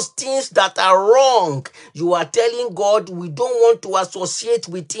all those things that are wrong, you are telling God, we don't want to associate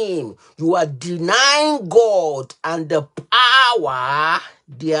with him. You are denying God and the power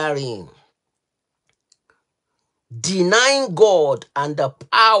therein. Denying God and the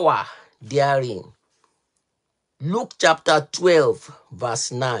power therein. Luke chapter 12,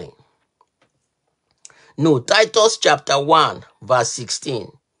 verse 9. No, Titus chapter 1, verse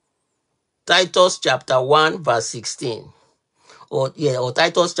 16. Titus chapter 1, verse 16. Or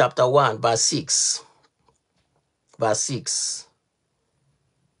Titus chapter 1, verse 6. Verse 6.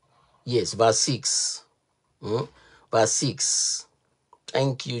 Yes, verse 6. Verse 6.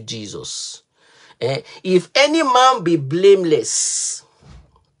 Thank you, Jesus. If any man be blameless,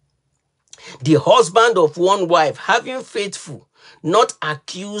 the husband of one wife, having faithful, not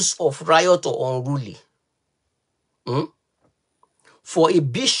accused of riot or unruly. For a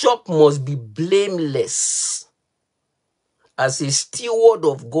bishop must be blameless, as a steward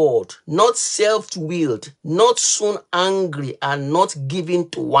of God, not self-willed, not soon angry, and not given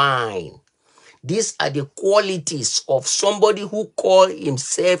to wine. These are the qualities of somebody who calls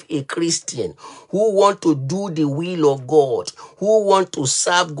himself a Christian, who want to do the will of God, who want to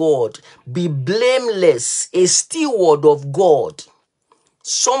serve God. Be blameless, a steward of God.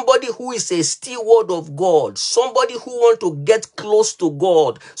 Somebody who is a steward of God, somebody who want to get close to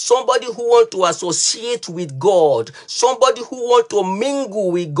God, somebody who want to associate with God, somebody who want to mingle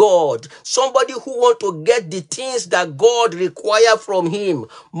with God, somebody who want to get the things that God require from him,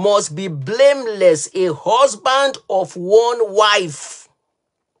 must be blameless, a husband of one wife,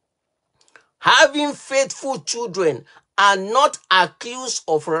 having faithful children, and not accused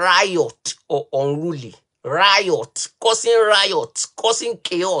of riot or unruly. Riot, causing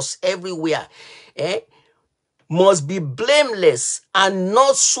chaos everywhere. Must be blameless and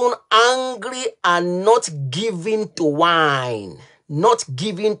not soon angry and not given to wine. Not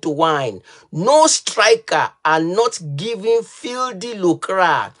given to wine. No striker and not giving filthy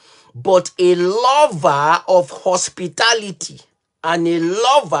lucre. but a lover of hospitality and a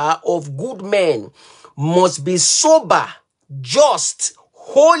lover of good men must be sober, just,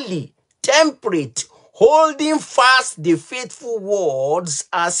 holy, temperate, holding fast the faithful words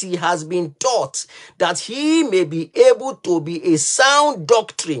as he has been taught, that he may be able to be a sound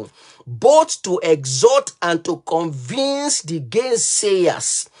doctrine, both to exhort and to convince the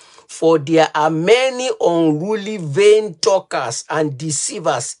gainsayers. For there are many unruly vain talkers and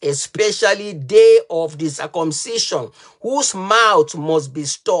deceivers, especially they of the circumcision, whose mouth must be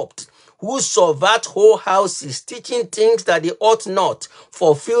stopped, who subvert whole houses, teaching things that they ought not,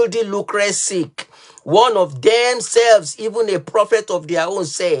 for filthy lucre's sake. One of themselves, even a prophet of their own,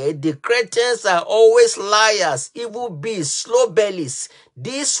 said, the Cretans are always liars, evil beasts, slow bellies.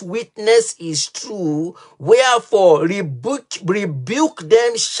 This witness is true, wherefore rebuke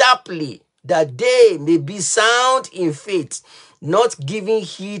them sharply, that they may be sound in faith, not giving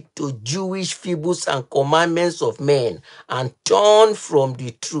heed to Jewish fables and commandments of men, and turn from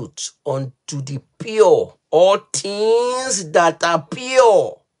the truth unto the pure, all things that are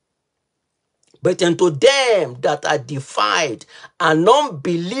pure. But unto them that are defiled and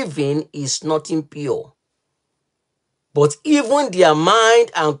unbelieving is nothing pure. But even their mind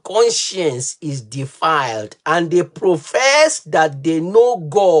and conscience is defiled, and they profess that they know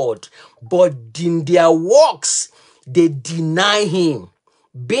God, but in their works they deny him,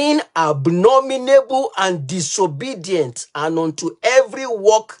 being abominable and disobedient, and unto every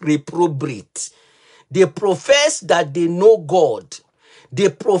work reprobate. They profess that they know God. They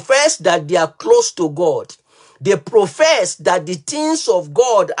profess that they are close to God. They profess that the things of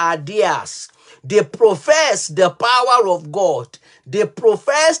God are theirs. They profess the power of God. They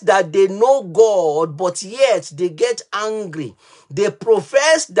profess that they know God, but yet they get angry. They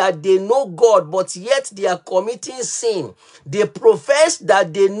profess that they know God, but yet they are committing sin. They profess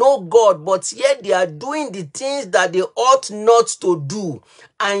that they know God, but yet they are doing the things that they ought not to do.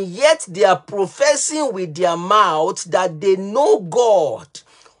 And yet they are professing with their mouth that they know God.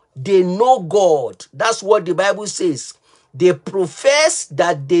 They know God. That's what the Bible says. They profess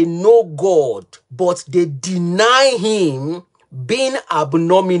that they know God, but they deny him, being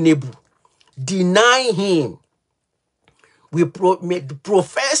abominable. Deny him. We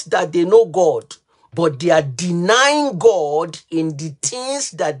profess that they know God, but they are denying God in the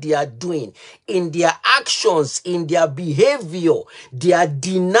things that they are doing, in their actions, in their behavior. They are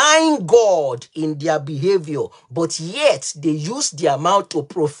denying God in their behavior, but yet they use their mouth to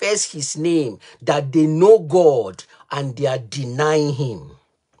profess his name, that they know God, and they are denying him.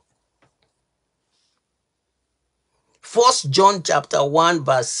 1 John chapter 1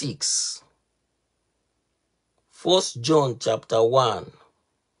 verse 6. 1 John chapter 1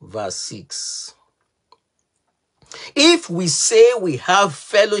 verse 6. If we say we have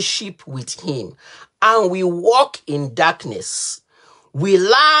fellowship with him and we walk in darkness, we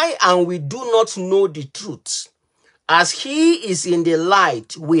lie and we do not know the truth. As he is in the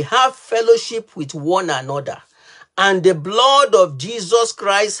light, we have fellowship with one another, and the blood of Jesus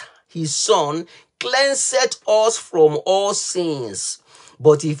Christ, his Son, cleanseth us from all sins.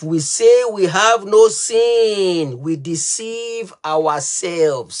 But if we say we have no sin, we deceive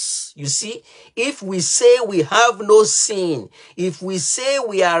ourselves. You see, if we say we have no sin, if we say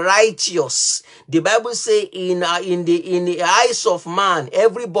we are righteous, the Bible says in the eyes of man,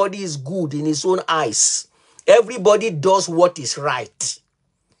 everybody is good in his own eyes. Everybody does what is right.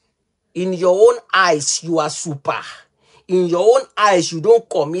 In your own eyes, you are super. In your own eyes, you don't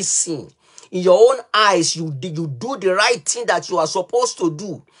commit sin. In your own eyes, you do the right thing that you are supposed to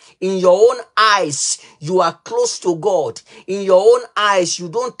do. In your own eyes, you are close to God. In your own eyes, you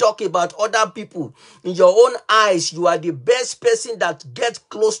don't talk about other people. In your own eyes, you are the best person that gets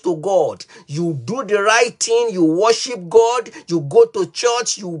close to God. You do the right thing. You worship God. You go to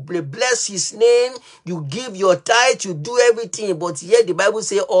church. You bless his name. You give your tithe. You do everything. But yet the Bible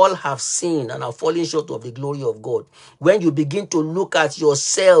says all have sinned and are falling short of the glory of God. When you begin to look at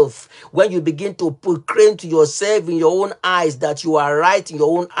yourself, when you begin to proclaim to yourself in your own eyes that you are right in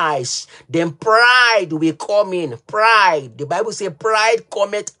your own eyes, then pride will come in. Pride. The Bible says pride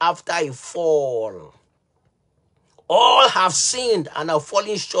cometh after a fall. All have sinned and are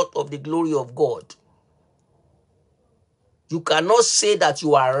falling short of the glory of God. You cannot say that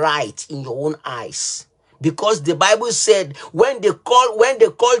you are right in your own eyes. Because the Bible said when they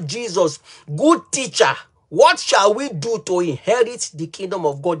call Jesus good teacher, what shall we do to inherit the kingdom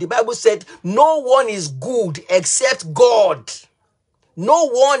of God? The Bible said no one is good except God. No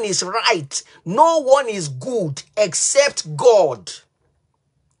one is right. No one is good except God.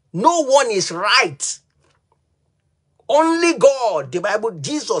 No one is right. Only God, the Bible,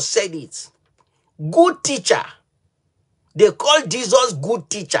 Jesus said it. Good teacher. They call Jesus good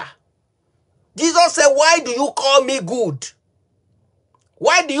teacher. Jesus said, why do you call me good?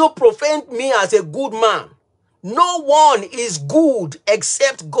 Why do you profane me as a good man? No one is good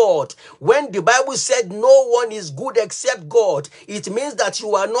except God. When the Bible said no one is good except God, it means that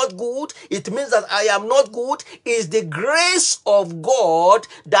you are not good. It means that I am not good. It's the grace of God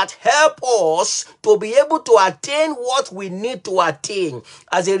that help us to be able to attain what we need to attain.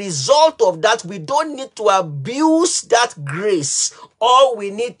 As a result of that, we don't need to abuse that grace. All we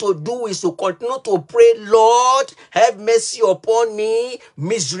need to do is to continue to pray, Lord, have mercy upon me,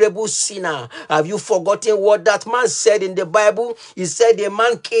 miserable sinner. Have you forgotten what that man said in the Bible? He said a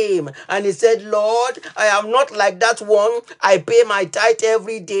man came and he said, Lord, I am not like that one. I pay my tithe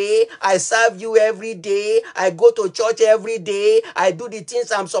every day. I serve you every day. I go to church every day. I do the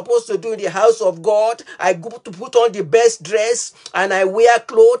things I'm supposed to do in the house of God. I go to put on the best dress and I wear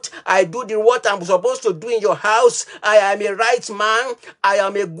clothes. I do what I'm supposed to do in your house. I am a right man. I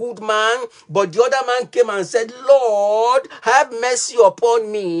am a good man. But the other man came and said, Lord, have mercy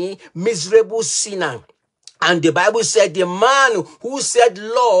upon me, miserable sinner. And the Bible said the man who said,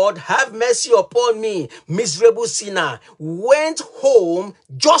 Lord, have mercy upon me, miserable sinner, went home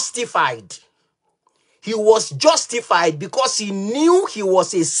justified. He was justified because he knew he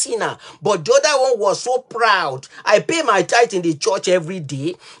was a sinner. But the other one was so proud. I pay my tithe in the church every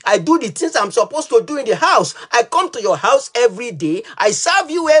day. I do the things I'm supposed to do in the house. I come to your house every day. I serve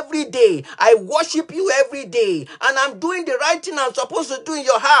you every day. I worship you every day. And I'm doing the right thing I'm supposed to do in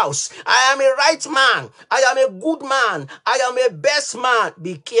your house. I am a right man. I am a good man. I am a best man.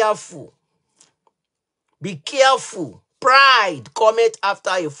 Be careful. Be careful. Pride cometh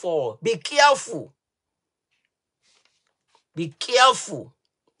after a fall. Be careful. Be careful.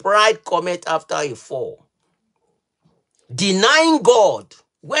 Pride cometh after a fall. Denying God.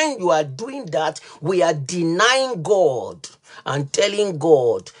 When you are doing that, we are denying God and telling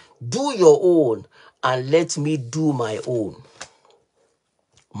God, do your own and let me do my own.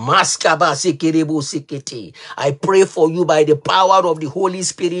 I pray for you by the power of the Holy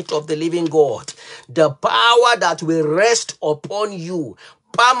Spirit of the living God, the power that will rest upon you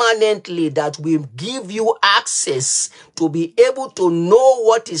permanently, that will give you access to be able to know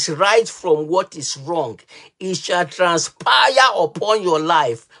what is right from what is wrong. It shall transpire upon your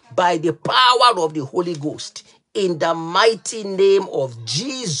life by the power of the Holy Ghost, in the mighty name of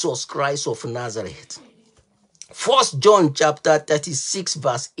Jesus Christ of Nazareth. 1 John chapter 36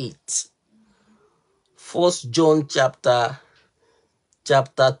 verse 8. 1 John chapter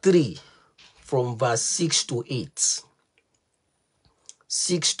 3 from verse 6 to 8.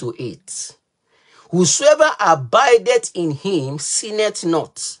 6 to 8. Whosoever abideth in him sinneth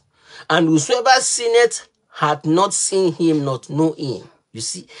not, and whosoever sinneth hath not seen him, not know him. You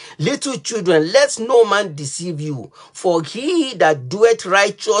see, little children, let no man deceive you, for he that doeth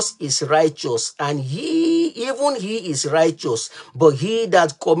righteous is righteous, and even he is righteous, but he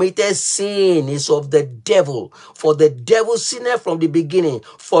that committeth sin is of the devil, for the devil sinned from the beginning.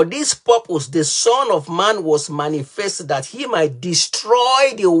 For this purpose the Son of Man was manifested, that he might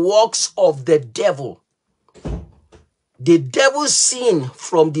destroy the works of the devil. The devil sinned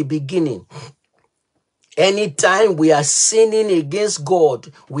from the beginning. Anytime we are sinning against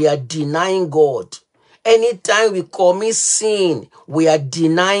God, we are denying God. Anytime we commit sin, we are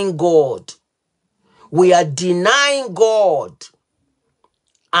denying God. We are denying God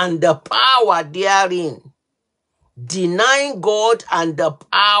and the power therein. Denying God and the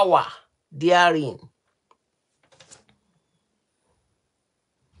power therein.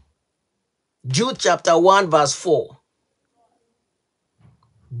 Jude chapter 1 verse 4.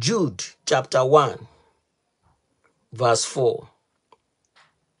 Jude chapter 1 verse 4.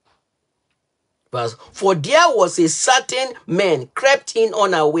 For there was a certain man crept in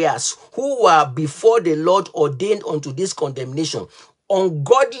unawares, who were before the Lord ordained unto this condemnation.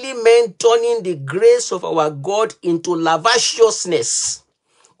 Ungodly men turning the grace of our God into lasciviousness.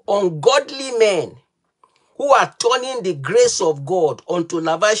 Ungodly men who are turning the grace of God unto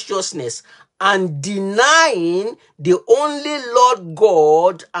lasciviousness and denying the only Lord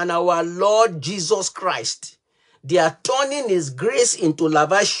God and our Lord Jesus Christ. They are turning his grace into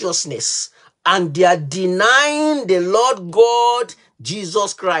lasciviousness, and they are denying the Lord God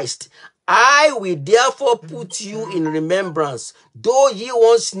Jesus Christ. I will therefore put you in remembrance, though ye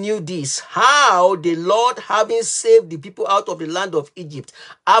once knew this, how the Lord, having saved the people out of the land of Egypt,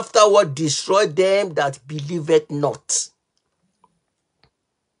 afterward destroyed them that believed not.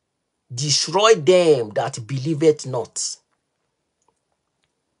 Destroyed them that believed not.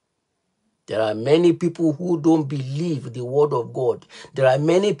 There are many people who don't believe the word of God. There are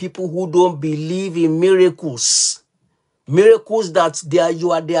many people who don't believe in miracles. Miracles that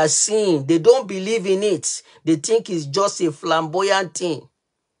they are seeing. They don't believe in it. They think it's just a flamboyant thing.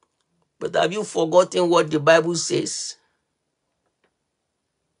 But have you forgotten what the Bible says?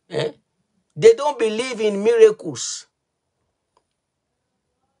 Eh? They don't believe in miracles.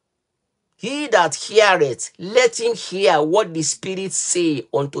 He that heareth, let him hear what the Spirit say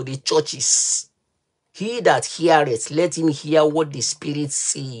unto the churches. He that heareth, let him hear what the Spirit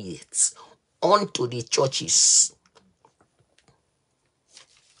says unto the churches.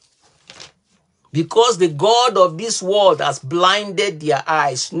 Because the God of this world has blinded their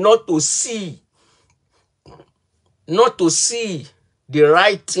eyes not to see the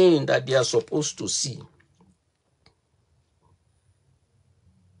right thing that they are supposed to see.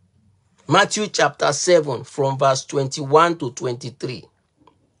 Matthew chapter 7 from verse 21 to 23.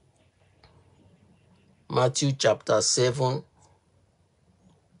 Matthew chapter 7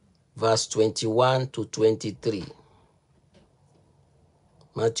 verse 21 to 23.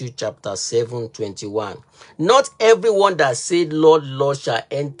 Matthew chapter 7, 21. Not everyone that said, Lord, Lord, shall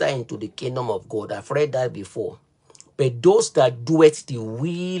enter into the kingdom of God. I've read that before. But those that do it the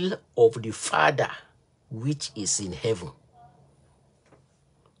will of the Father which is in heaven.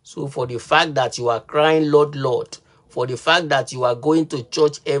 So for the fact that you are crying, Lord, Lord, for the fact that you are going to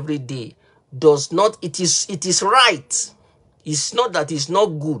church every day, it is right. It's not that it's not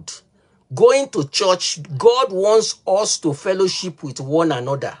good. Going to church, God wants us to fellowship with one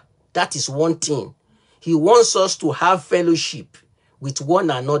another. That is one thing. He wants us to have fellowship with one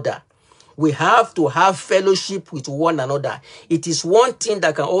another. We have to have fellowship with one another. It is one thing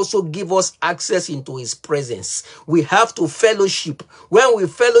that can also give us access into his presence. We have to fellowship. When we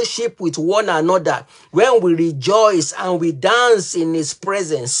fellowship with one another, when we rejoice and we dance in his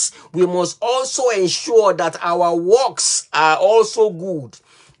presence, we must also ensure that our works are also good.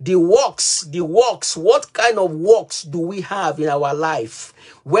 The works, what kind of works do we have in our life?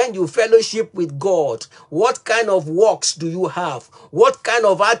 When you fellowship with God, what kind of works do you have? What kind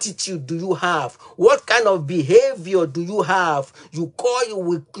of attitude do you have? What kind of behavior do you have? You call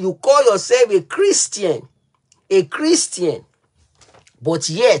yourself a Christian, but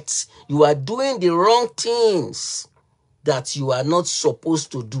yet you are doing the wrong things that you are not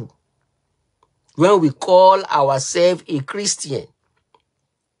supposed to do. When we call ourselves a Christian,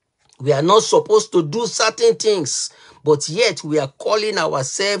 we are not supposed to do certain things, but yet we are calling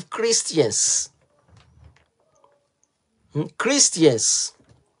ourselves Christians. Christians.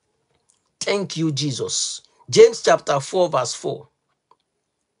 Thank you, Jesus. James chapter 4 verse 4.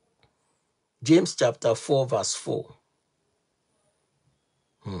 James chapter 4 verse 4.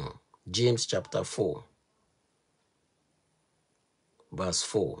 James chapter 4 verse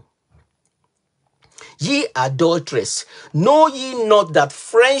 4. Ye adulteress, know ye not that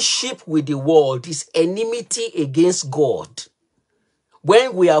friendship with the world is enmity against God?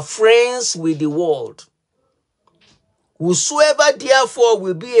 When we are friends with the world, whosoever therefore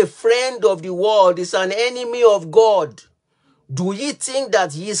will be a friend of the world is an enemy of God. Do ye think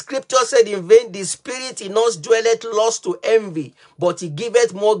that his scripture said in vain, the spirit in us dwelleth lust to envy, but he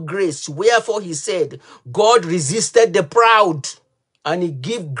giveth more grace? Wherefore he said, God resisted the proud, and he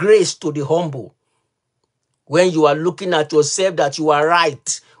give grace to the humble. When you are looking at yourself that you are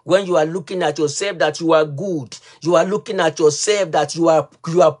right, when you are looking at yourself that you are good, you are looking at yourself that you are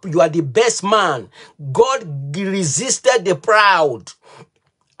the best man, God resisted the proud,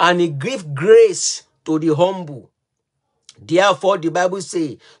 and he give grace to the humble. Therefore, the Bible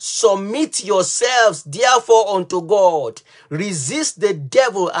says, submit yourselves therefore unto God. Resist the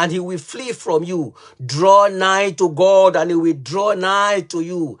devil and he will flee from you. Draw nigh to God and he will draw nigh to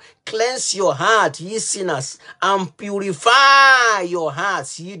you. Cleanse your heart, ye sinners, and purify your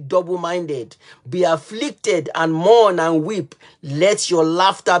hearts, ye double-minded. Be afflicted and mourn and weep. Let your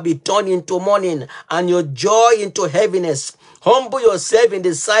laughter be turned into mourning and your joy into heaviness. Humble yourself in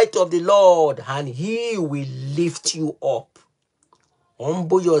the sight of the Lord and he will lift you up.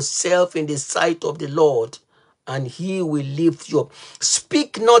 Humble yourself in the sight of the Lord, and he will lift you up.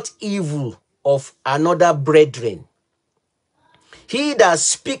 Speak not evil of another brethren. He that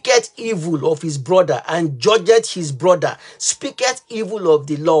speaketh evil of his brother and judgeth his brother, speaketh evil of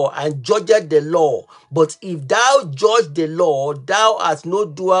the law and judgeth the law. But if thou judge the law, thou art no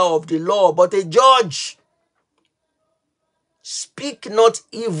doer of the law, but a judge. Speak not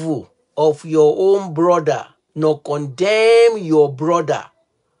evil of your own brother, nor condemn your brother,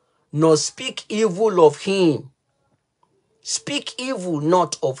 nor speak evil of him. Speak evil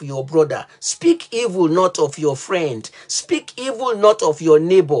not of your brother. Speak evil not of your friend. Speak evil not of your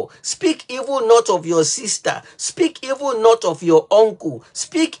neighbor. Speak evil not of your sister. Speak evil not of your uncle.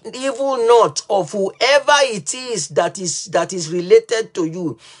 Speak evil not of whoever it is that is related to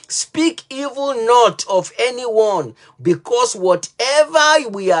you. Speak evil not of anyone, because whatever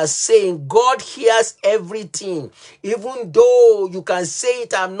we are saying, God hears everything. Even though you can say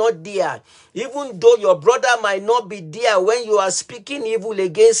it, I'm not there. Even though your brother might not be there when you are speaking evil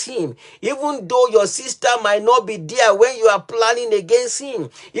against him. Even though your sister might not be there when you are planning against him.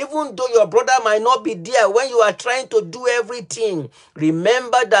 Even though your brother might not be there when you are trying to do everything.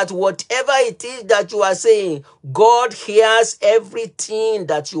 Remember that whatever it is that you are saying, God hears everything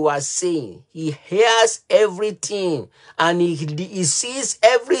that you are saying. He hears everything. And he sees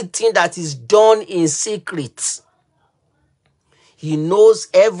everything that is done in secret. He knows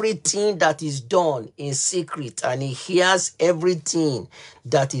everything that is done in secret, and he hears everything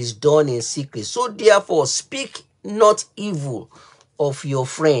that is done in secret. So therefore, speak not evil of your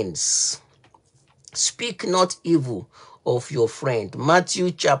friends. Speak not evil of your friend. Matthew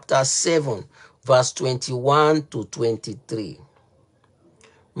chapter 7, verse 21 to 23.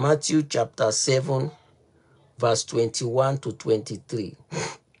 Matthew chapter 7, verse 21 to 23.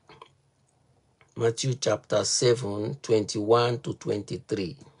 Matthew chapter 7, 21 to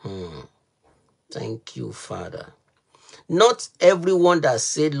 23. Thank you, Father. Not everyone that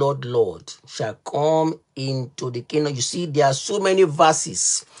said, Lord, Lord, shall come into the kingdom. You see, there are so many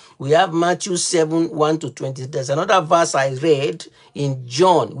verses. We have Matthew 7, 1 to 20. There's another verse I read in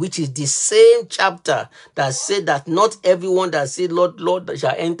John, which is the same chapter that said that not everyone that said, Lord, Lord,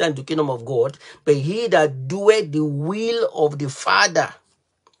 shall enter into the kingdom of God, but he that doeth the will of the Father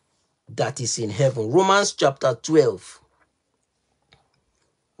that is in heaven. Romans chapter 12.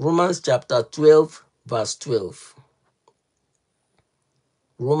 Romans chapter 12, verse 12.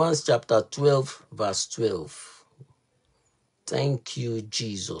 Romans chapter 12, verse 12. Thank you,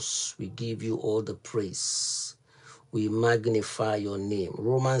 Jesus. We give you all the praise. We magnify your name.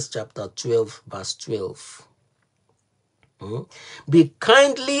 Romans chapter 12, verse 12. Be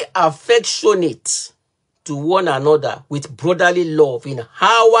kindly affectionate to one another with brotherly love, in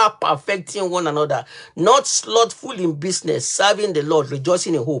our perfecting one another, not slothful in business, serving the Lord,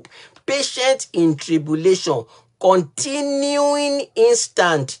 rejoicing in hope, patient in tribulation, continuing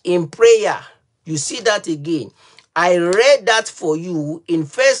instant in prayer. You see that again. I read that for you in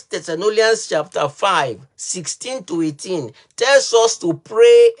 1 Thessalonians chapter 5, 16 to 18. Tells us to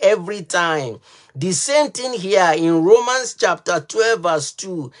pray every time. The same thing here in Romans chapter 12, verse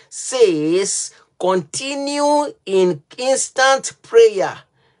 2 says, continue in instant prayer,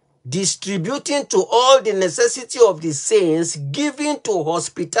 distributing to all the necessity of the saints, giving to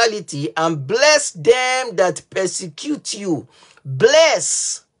hospitality, and bless them that persecute you.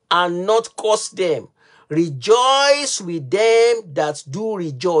 Bless and not curse them. Rejoice with them that do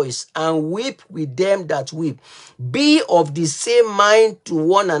rejoice, and weep with them that weep. Be of the same mind to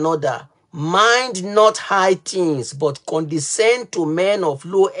one another. Mind not high things, but condescend to men of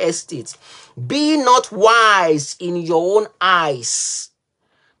low estate. Be not wise in your own eyes.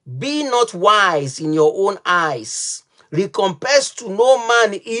 Be not wise in your own eyes. Recompense to no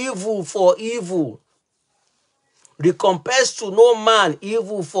man evil for evil. Recompense to no man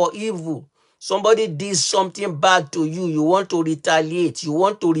evil for evil. Somebody did something bad to you. You want to retaliate. You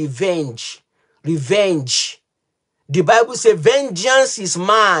want to revenge. Revenge. The Bible says, vengeance is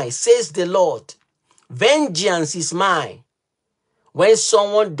mine, says the Lord. Vengeance is mine. When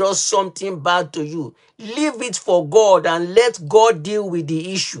someone does something bad to you, leave it for God and let God deal with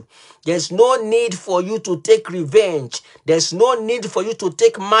the issue. There's no need for you to take revenge. There's no need for you to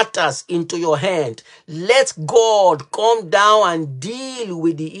take matters into your hand. Let God come down and deal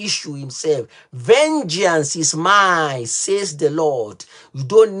with the issue himself. Vengeance is mine, says the Lord. You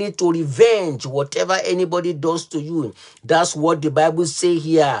don't need to revenge whatever anybody does to you. That's what the Bible says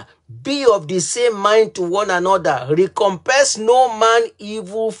here. Be of the same mind to one another. Recompense no man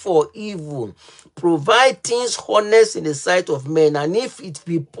evil for evil. Provide things honest in the sight of men. And if it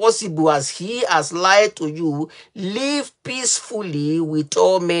be possible, as he has lied to you, live peacefully with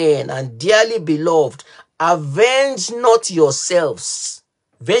all men. And dearly beloved, avenge not yourselves.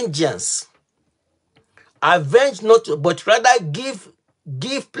 Vengeance. Avenge not, but rather give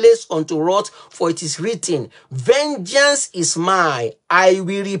place unto wrath, for it is written, vengeance is mine, I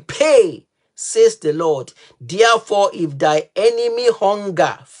will repay, says the Lord. Therefore, if thy enemy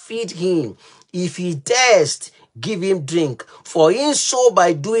hunger, feed him. If he thirst, give him drink. For in so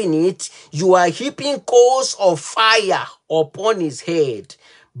by doing it, you are heaping coals of fire upon his head.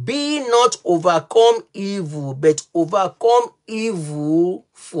 Be not overcome evil, but overcome evil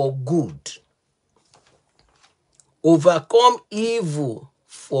for good. Overcome evil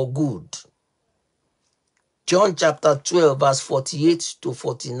for good. John chapter 12, verse 48 to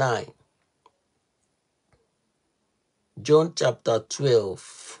 49. John chapter 12,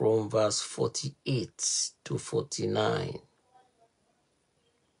 from verse 48 to 49.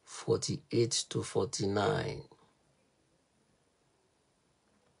 48 to 49.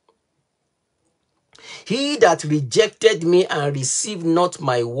 He that rejected me and received not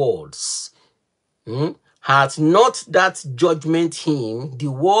my words, hath not that judgment him, the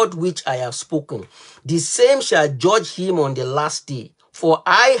word which I have spoken. The same shall judge him on the last day. For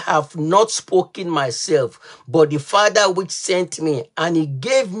I have not spoken myself, but the Father which sent me, and he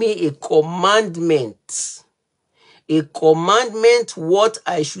gave me a commandment. A commandment what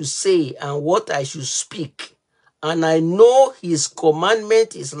I should say and what I should speak. And I know his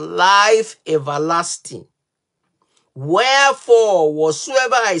commandment is life everlasting. Wherefore,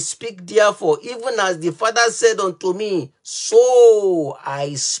 whatsoever I speak, therefore, even as the Father said unto me, so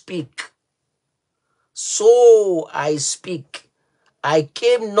I speak. So I speak. I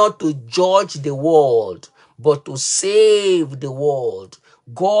came not to judge the world, but to save the world.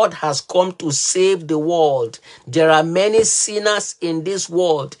 God has come to save the world. There are many sinners in this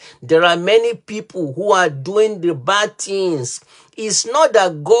world. There are many people who are doing the bad things. It's not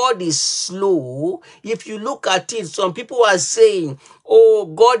that God is slow. If you look at it, some people are saying, oh,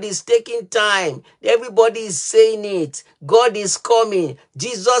 God is taking time. Everybody is saying it. God is coming.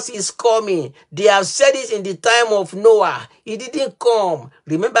 Jesus is coming. They have said it in the time of Noah. He didn't come.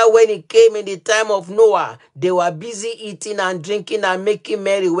 Remember when he came in the time of Noah? They were busy eating and drinking and making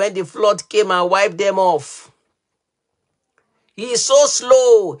merry when the flood came and wiped them off. He is so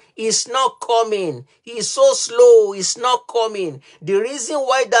slow, he's not coming. He is so slow, he's not coming. The reason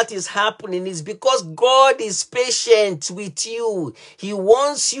why that is happening is because God is patient with you. He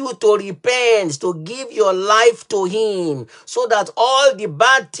wants you to repent, to give your life to him, so that all the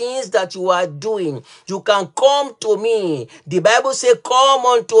bad things that you are doing, you can come to me. The Bible says, come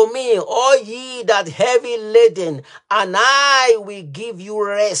unto me, all ye that heavy laden, and I will give you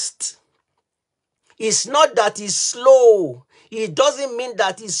rest. It's not that he's slow. It doesn't mean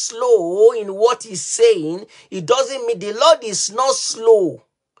that he's slow in what he's saying. It doesn't mean the Lord is not slow.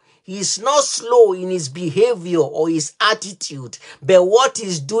 He's not slow in his behavior or his attitude, but what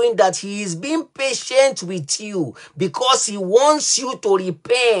he's doing, that he is being patient with you because he wants you to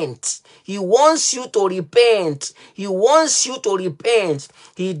repent. He wants you to repent. He wants you to repent.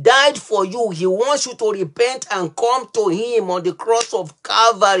 He died for you. He wants you to repent and come to him on the cross of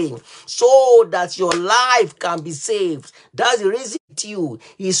Calvary so that your life can be saved. That's the reason you.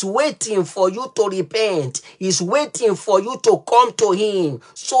 He's waiting for you to repent. He's waiting for you to come to him.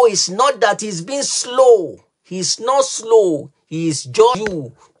 So it's not that he's been slow. He's not slow. He's just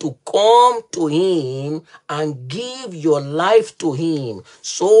you to come to him and give your life to him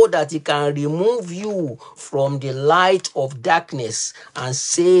so that he can remove you from the light of darkness and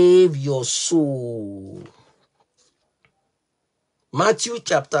save your soul. Matthew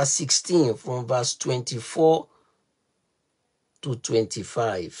chapter 16 from verse 24 to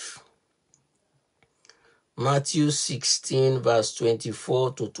 25. Matthew 16 verse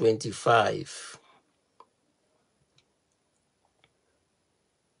 24 to 25.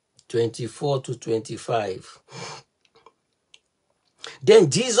 24 to 25. Then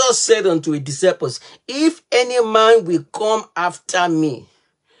Jesus said unto his disciples, if any man will come after me,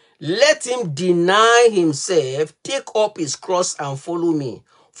 let him deny himself, take up his cross and follow me.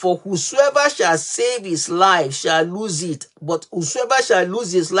 For whosoever shall save his life shall lose it, but whosoever shall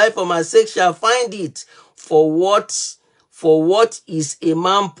lose his life for my sake shall find it. For what is a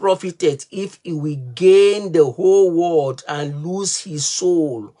man profited if he will gain the whole world and lose his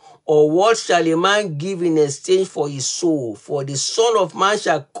soul? Or what shall a man give in exchange for his soul? For the Son of Man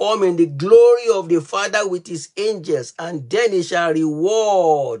shall come in the glory of the Father with his angels, and then he shall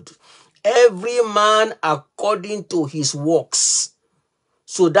reward every man according to his works.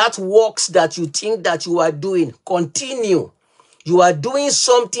 So that works that you think that you are doing, continue. You are doing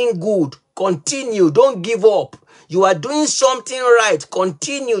something good, continue, don't give up. You are doing something right,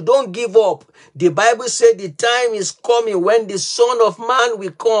 continue, don't give up. The Bible said the time is coming when the Son of Man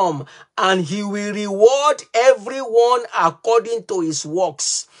will come and he will reward everyone according to his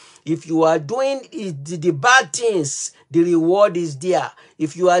works. If you are doing the bad things, the reward is there.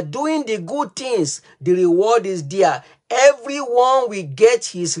 If you are doing the good things, the reward is there. Everyone will get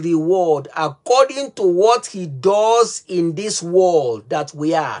his reward according to what he does in this world that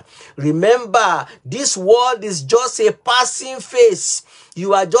we are. Remember, this world is just a passing phase.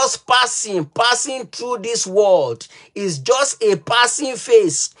 You are just passing through this world. It's just a passing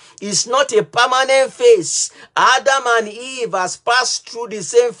phase. It's not a permanent phase. Adam and Eve has passed through the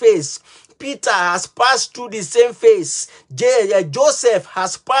same phase. Peter has passed through the same phase. Joseph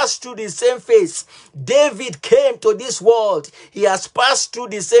has passed through the same phase. David came to this world. He has passed through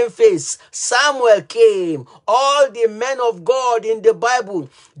the same phase. Samuel came. All the men of God in the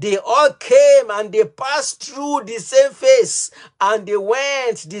Bible, they all came and they passed through the same phase and they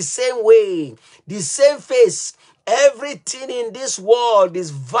went the same way, the same phase. Everything in this world is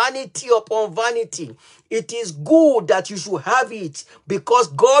vanity upon vanity. It is good that you should have it because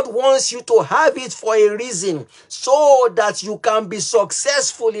God wants you to have it for a reason, so that you can be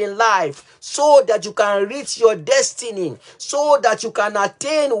successful in life, so that you can reach your destiny, so that you can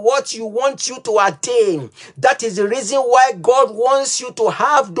attain what you want you to attain. That is the reason why God wants you to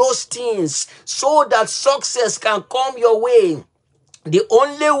have those things, so that success can come your way. The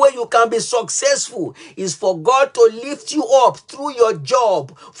only way you can be successful is for God to lift you up through your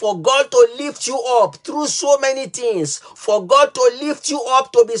job, for God to lift you up through so many things, for God to lift you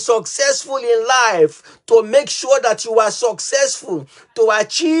up to be successful in life, to make sure that you are successful, to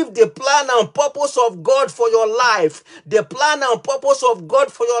achieve the plan and purpose of God for your life. The plan and purpose of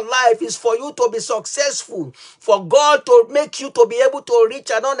God for your life is for you to be successful, for God to make you to be able to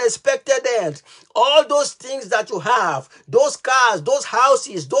reach an unexpected end. All those things that you have, those cars, those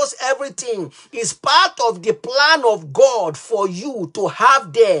houses, those everything is part of the plan of God for you to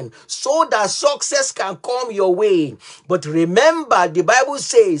have them so that success can come your way. But remember, the Bible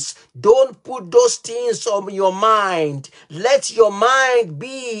says, don't put those things on your mind. Let your mind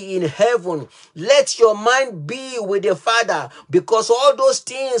be in heaven. Let your mind be with the Father, because all those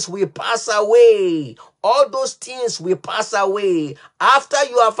things will pass away. All those things will pass away. After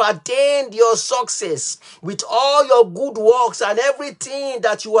you have attained your success with all your good works and everything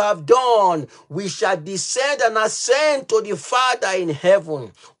that you have done, we shall descend and ascend to the Father in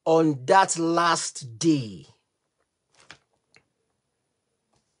heaven on that last day.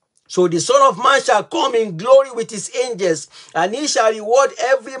 So the Son of Man shall come in glory with his angels, and he shall reward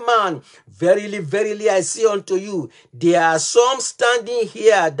every man. Verily, verily, I say unto you, there are some standing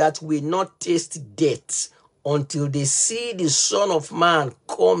here that will not taste death until they see the Son of Man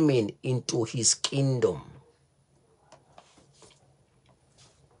coming into his kingdom.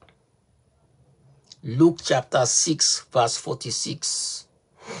 Luke chapter 6, verse 46.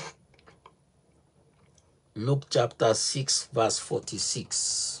 Luke chapter 6, verse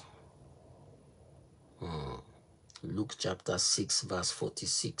 46. Luke chapter 6, verse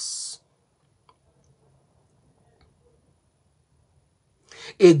 46.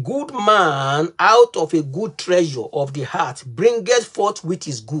 A good man out of a good treasure of the heart bringeth forth which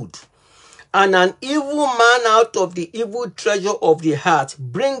is good, and an evil man out of the evil treasure of the heart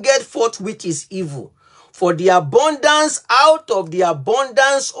bringeth forth which is evil. For the abundance out of the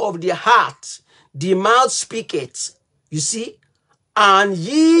abundance of the heart the mouth speaketh. You see? And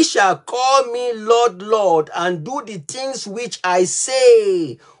ye shall call me Lord, Lord, and do the things which I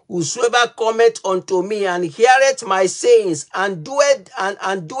say. Whosoever cometh unto me and heareth my sayings and doeth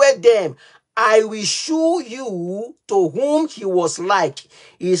them, I will shew you to whom he was like.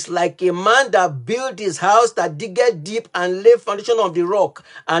 He is like a man that built his house, that digged deep and laid foundation of the rock,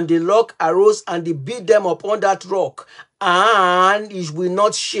 and the rock arose and he built them upon that rock, and it will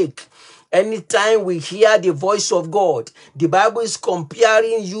not shake. Anytime we hear the voice of God, the Bible is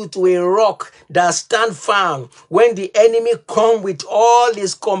comparing you to a rock that stands firm. When the enemy comes with all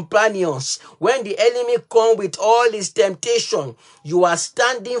his companions, when the enemy comes with all his temptation, you are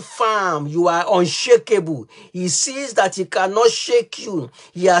standing firm. You are unshakable. He sees that he cannot shake you.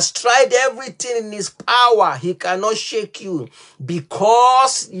 He has tried everything in his power. He cannot shake you.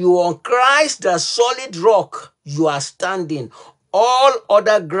 Because you are on Christ, the solid rock, you are standing. All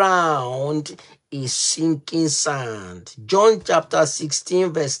other ground is sinking sand. John chapter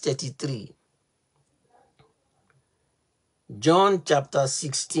 16, verse 33. John chapter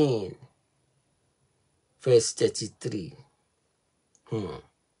 16, verse 33.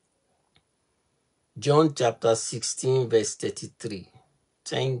 John chapter 16, verse 33.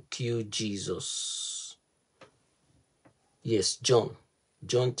 Thank you, Jesus. Yes, John.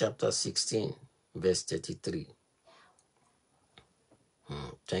 John chapter 16, verse 33.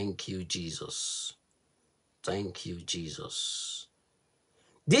 Thank you, Jesus. Thank you, Jesus.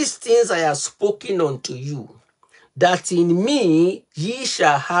 These things I have spoken unto you, that in me ye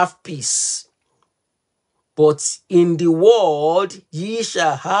shall have peace. But in the world ye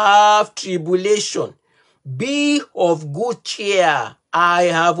shall have tribulation. Be of good cheer. I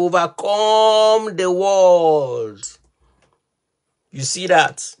have overcome the world. You see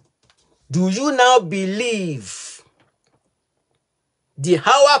that? Do you now believe the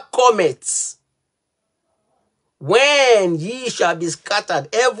hour cometh when ye shall be scattered,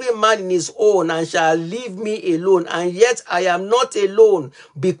 every man in his own, and shall leave me alone? And yet I am not alone,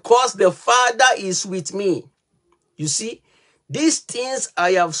 because the Father is with me. You see, these things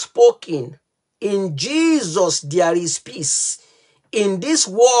I have spoken. In Jesus there is peace. In this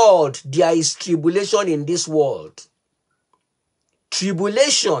world there is tribulation in this world.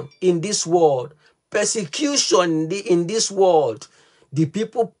 Tribulation in this world. Persecution in this world. The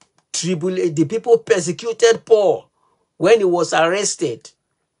people persecuted Paul when he was arrested.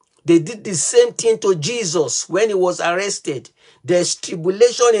 They did the same thing to Jesus when he was arrested. There's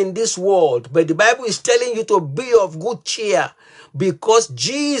tribulation in this world, but the Bible is telling you to be of good cheer, because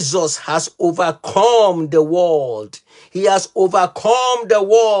Jesus has overcome the world. He has overcome the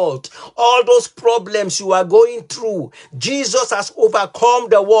world. All those problems you are going through, Jesus has overcome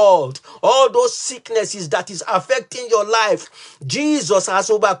the world. All those sicknesses that is affecting your life, Jesus has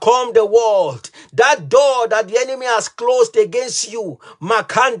overcome the world. That door that the enemy has closed against you,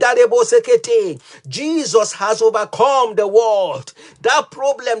 Jesus has overcome the world. That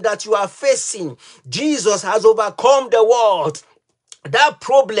problem that you are facing, Jesus has overcome the world. That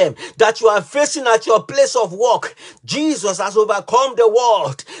problem that you are facing at your place of work, Jesus has overcome the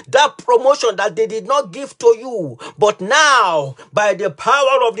world. That promotion that they did not give to you, but now, by the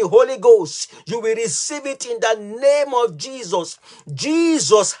power of the Holy Ghost, you will receive it in the name of Jesus.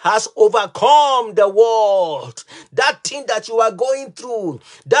 Jesus has overcome the world. That thing that you are going through,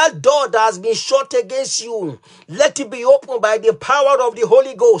 that door that has been shut against you, let it be opened by the power of the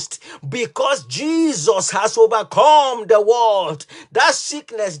Holy Ghost, because Jesus has overcome the world. That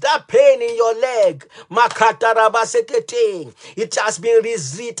sickness, that pain in your leg, it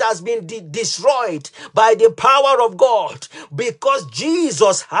has been destroyed by the power of God, because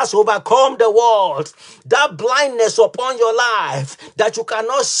Jesus has overcome the world. That blindness upon your life that you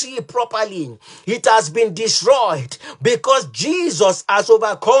cannot see properly, it has been destroyed because Jesus has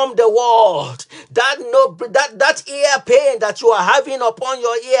overcome the world. That ear pain that you are having upon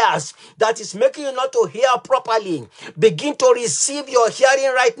your ears that is making you not to hear properly, begin to receive your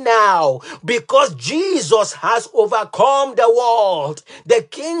hearing right now, because Jesus has overcome the world. The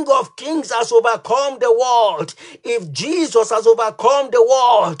King of Kings has overcome the world. If Jesus has overcome the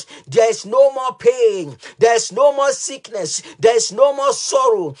world, there is no more pain, there is no more sickness, there is no more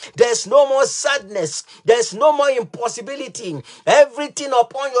sorrow, there is no more sadness, there is no more impossibility. Everything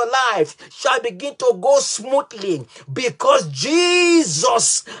upon your life shall begin to go smoothly, because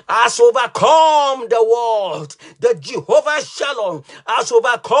Jesus has overcome the world. The Jehovah Shalom has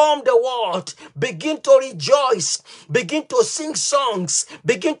overcome the world. Begin to rejoice, begin to sing songs,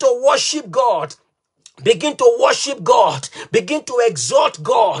 begin to worship God. Begin to worship God. Begin to exalt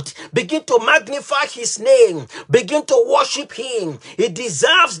God. Begin to magnify his name. Begin to worship him. He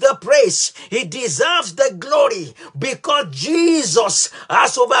deserves the praise. He deserves the glory, because Jesus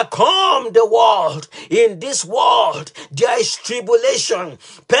has overcome the world. In this world, there is tribulation.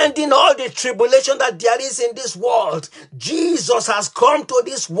 Pending all the tribulation that there is in this world, Jesus has come to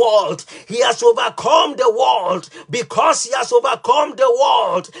this world. He has overcome the world. Because he has overcome the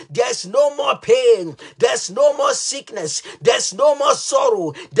world, there is no more pain. There's no more sickness. There's no more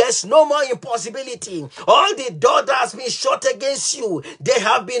sorrow. There's no more impossibility. All the doors that has been shut against you, they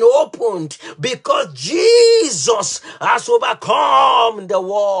have been opened, because Jesus has overcome the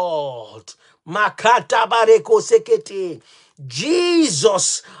world. Makata bareko sekete.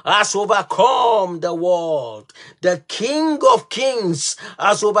 Jesus has overcome the world. The King of Kings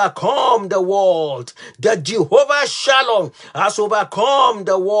has overcome the world. The Jehovah Shalom has overcome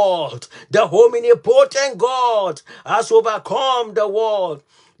the world. The omnipotent God has overcome the world.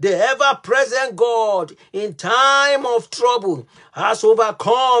 The ever-present God in time of trouble has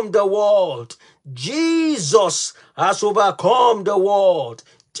overcome the world. Jesus has overcome the world.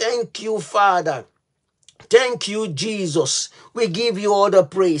 Thank you, Father. Thank you, Jesus. We give you all the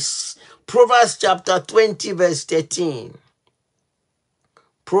praise. Proverbs chapter 20, verse 13.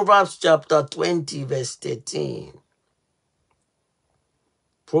 Proverbs chapter 20, verse 13.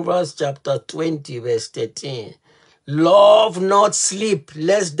 Proverbs chapter 20, verse 13. Love not sleep,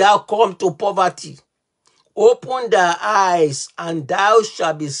 lest thou come to poverty. Open thy eyes, and thou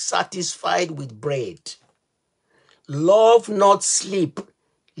shalt be satisfied with bread. Love not sleep,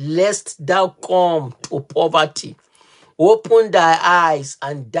 lest thou come to poverty. Open thy eyes,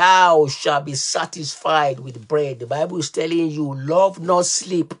 and thou shalt be satisfied with bread. The Bible is telling you, love not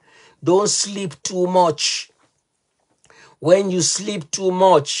sleep. Don't sleep too much. When you sleep too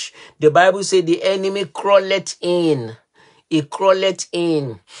much, the Bible says the enemy crawleth in. he crawleth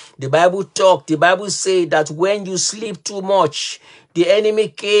in. The Bible say that when you sleep too much, the enemy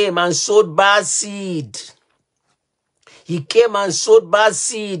came and sowed bad seed. He came and sowed bad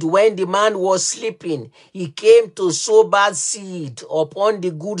seed when the man was sleeping. He came to sow bad seed upon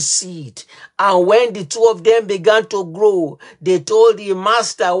the good seed. And when the two of them began to grow, they told the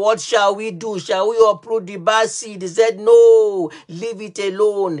master, what shall we do? Shall we uproot the bad seed? He said, no, leave it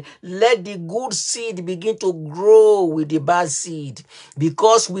alone. Let the good seed begin to grow with the bad seed.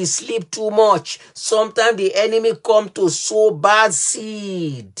 Because we sleep too much, sometimes the enemy come to sow bad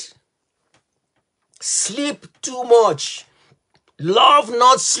seed. Sleep too much. Love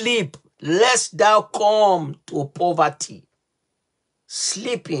not sleep, lest thou come to poverty.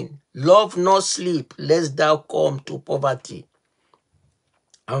 Sleeping, love not sleep, lest thou come to poverty.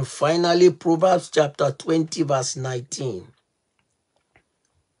 And finally, Proverbs chapter 20, verse 19.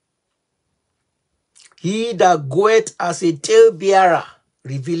 He that goeth as a talebearer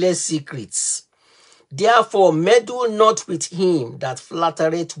revealeth secrets. Therefore meddle not with him that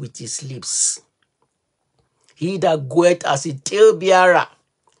flattereth with his lips. He that goeth as a talebearer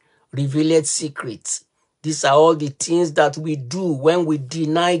revealeth secrets. These are all the things that we do when we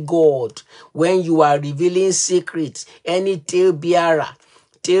deny God. When you are revealing secrets, any talebearer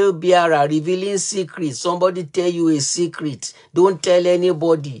revealing secrets. Somebody tell you a secret. Don't tell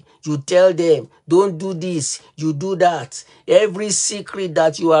anybody. You tell them, don't do this, you do that. Every secret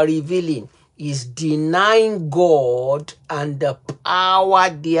that you are revealing is denying God and the power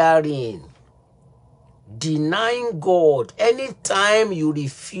therein. Denying God. Anytime you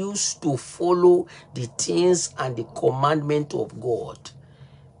refuse to follow the things and the commandment of God,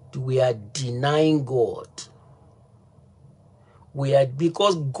 we are denying God.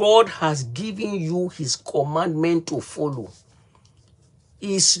 Because God has given you his commandment to follow.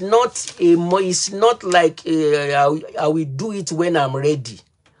 It's not like I will do it when I'm ready,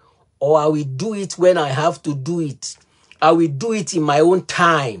 or I will do it when I have to do it. I will do it in my own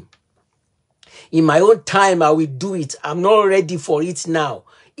time. In my own time, I will do it. I'm not ready for it now.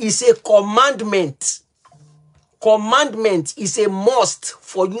 It's a commandment. Commandment is a must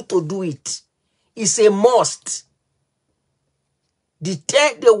for you to do it. It's a must.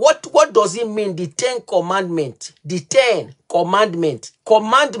 What does it mean, the 10 commandments? The 10 commandments.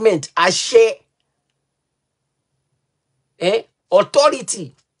 Commandment, ashe.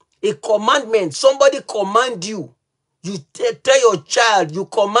 Authority. A commandment. Somebody command you. You tell your child, you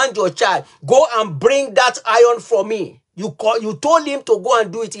command your child, go and bring that iron for me. You told him to go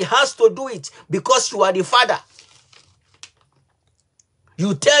and do it. He has to do it because you are the father.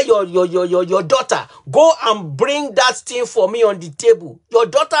 You tell your daughter, go and bring that thing for me on the table. Your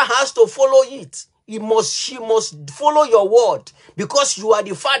daughter has to follow it. She must follow your word because you are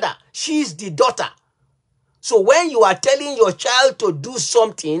the father. She is the daughter. So when you are telling your child to do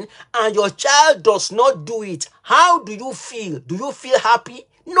something and your child does not do it, how do you feel? Do you feel happy?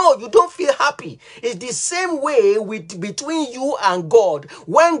 No, you don't feel happy. It's the same way between you and God.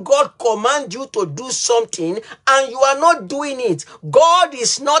 When God commands you to do something and you are not doing it, God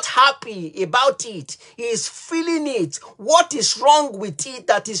is not happy about it. He is feeling it. What is wrong with it?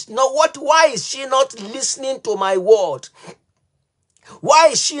 Why is she not listening to my word? Why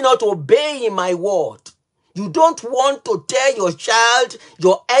is she not obeying my word? You don't want to tell your child,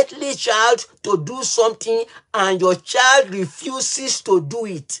 your earthly child, to do something and your child refuses to do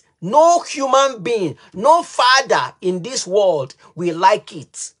it. No human being, no father in this world will like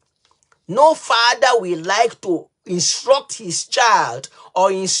it. No father will like to instruct his child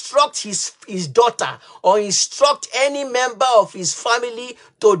or instruct his daughter or instruct any member of his family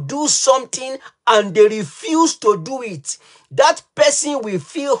to do something and they refuse to do it. That person will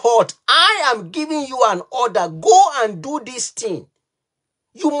feel hurt. I am giving you an order. Go and do this thing.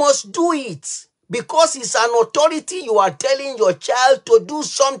 You must do it because it's an authority. You are telling your child to do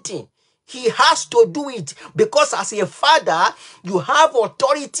something. He has to do it because as a father, you have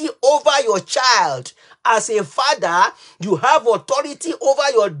authority over your child. As a father, you have authority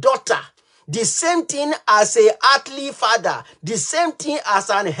over your daughter. The same thing as an earthly father. The same thing as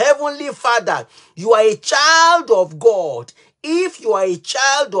an heavenly father. You are a child of God. If you are a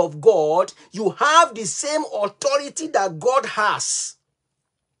child of God, you have the same authority that God has.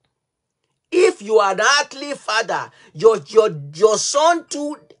 If you are an earthly father, your son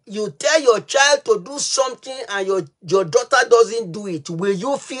too, you tell your child to do something and your daughter doesn't do it, will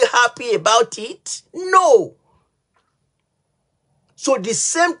you feel happy about it? No. So the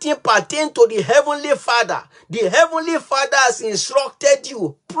same thing pertains to the Heavenly Father. The Heavenly Father has instructed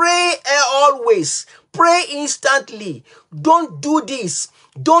you, pray always, pray instantly. Don't do this.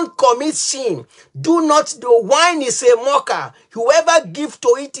 Don't commit sin. Do not, the wine is a mocker. Whoever gives to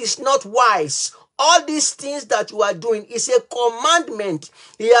it is not wise. All these things that you are doing is a commandment.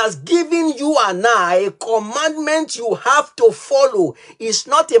 He has given you and I a commandment you have to follow. It's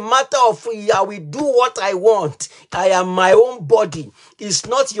not a matter of I will do what I want. I am my own body. It's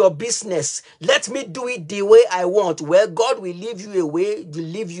not your business. Let me do it the way I want. Well, God will leave you away, will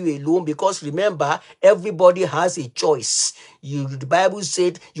leave you alone, because remember, everybody has a choice. The Bible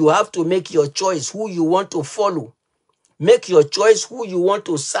said you have to make your choice who you want to follow. Make your choice who you want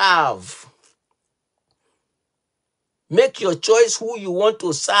to serve. Make your choice who you want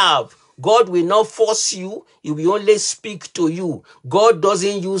to serve. God will not force you. He will only speak to you. God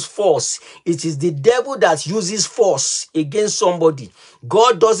doesn't use force. It is the devil that uses force against somebody.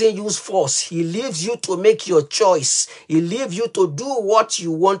 God doesn't use force. He leaves you to make your choice. He leaves you to do what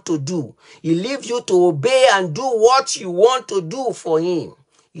you want to do. He leaves you to obey and do what you want to do for him.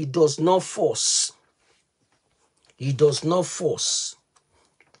 He does not force. He does not force.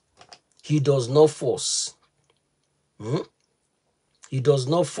 He does not force. He does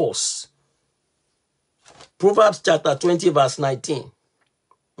not force. Proverbs chapter 20 verse 19.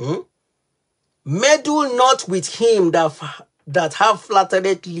 Meddle not with him that have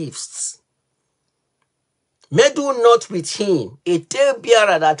flattered lips. Meddle not with him, a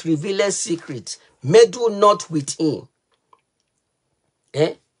talebearer that revealeth secrets. Meddle not with him.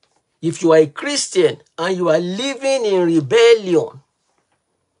 If you are a Christian and you are living in rebellion,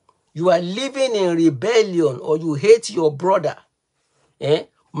 or you hate your brother,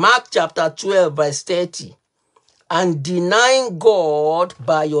 Mark chapter 12 verse 30, and denying God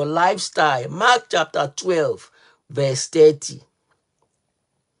by your lifestyle. Mark chapter 12 verse 30.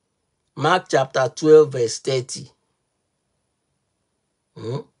 Mark chapter 12 verse 30.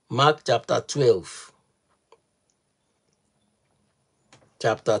 Mark chapter 12.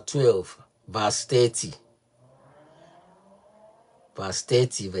 Chapter 12 verse 30. Verse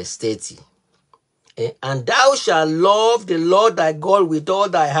 30, verse 30. And thou shalt love the Lord thy God with all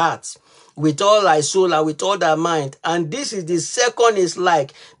thy heart, with all thy soul, and with all thy mind. And this is the second is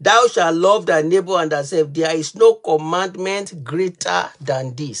like, thou shalt love thy neighbor and thyself. There is no commandment greater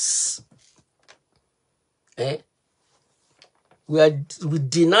than this. We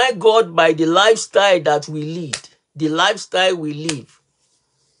deny God by the lifestyle that we lead, the lifestyle we live.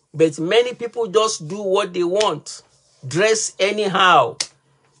 But many people just do what they want, dress anyhow,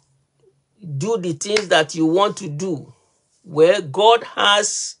 do the things that you want to do. Well, God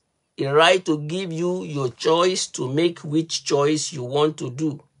has a right to give you your choice to make which choice you want to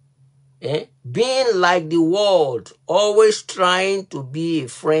do. Being like the world, always trying to be a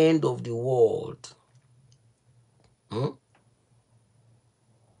friend of the world.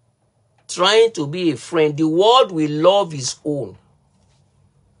 Trying to be a friend. The world will love his own.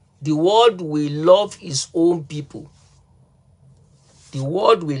 The world will love his own people. The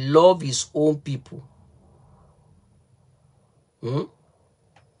world will love his own people.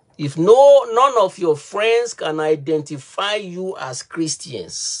 If none of your friends can identify you as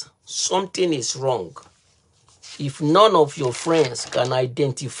Christians, something is wrong. If none of your friends can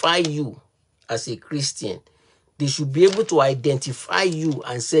identify you as a Christian, they should be able to identify you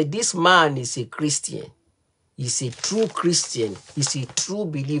and say, this man is a Christian. He's a true Christian. He's a true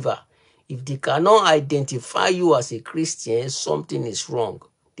believer. If they cannot identify you as a Christian, something is wrong.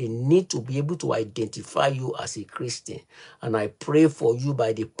 They need to be able to identify you as a Christian. And I pray for you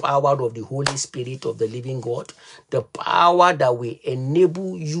by the power of the Holy Spirit of the living God, the power that will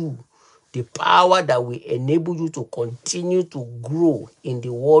enable you, the power that will enable you to continue to grow in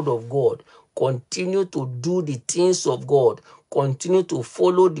the Word of God, continue to do the things of God, continue to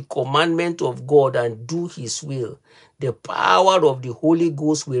follow the commandment of God and do His will. The power of the Holy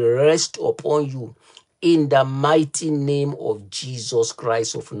Ghost will rest upon you in the mighty name of Jesus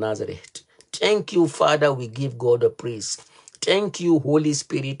Christ of Nazareth. Thank you, Father. We give God a praise. Thank you, Holy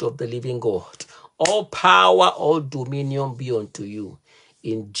Spirit of the living God. All power, all dominion be unto you.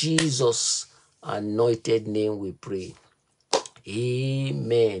 In Jesus' anointed name we pray.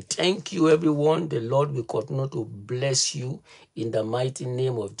 Amen. Thank you, everyone. The Lord will continue to bless you in the mighty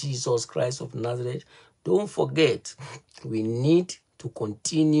name of Jesus Christ of Nazareth. Don't forget, we need to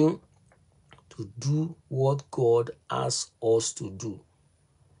continue to do what God asks us to do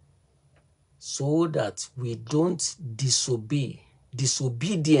so that we don't disobey.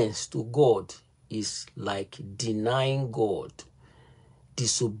 Disobedience to God is like denying God.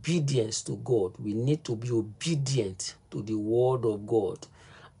 disobedience to God. We need to be obedient to the word of God.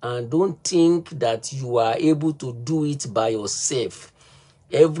 And don't think that you are able to do it by yourself.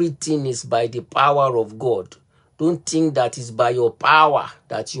 Everything is by the power of God. Don't think that it's by your power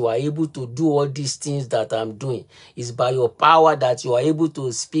that you are able to do all these things that I'm doing. It's by your power that you are able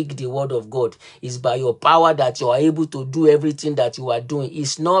to speak the word of God. It's by your power that you are able to do everything that you are doing.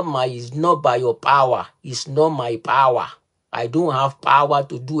 It's not by your power. It's not my power. I don't have power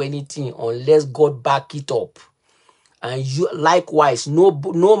to do anything unless God back it up. And you likewise, no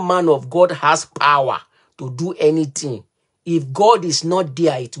man of God has power to do anything. If God is not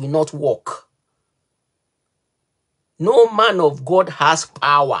there, it will not work. No man of God has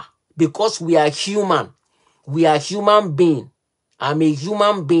power because we are human. We are human being. I'm a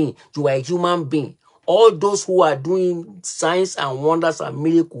human being. You are a human being. All those who are doing signs and wonders and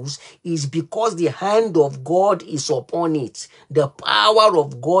miracles is because the hand of God is upon it. The power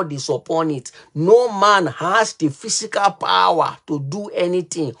of God is upon it. No man has the physical power to do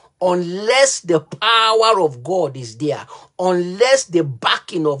anything unless the power of God is there, unless the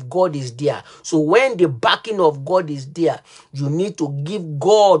backing of God is there. So when the backing of God is there, you need to give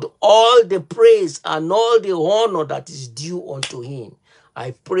God all the praise and all the honor that is due unto him.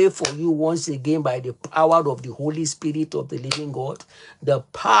 I pray for you once again by the power of the Holy Spirit of the living God, the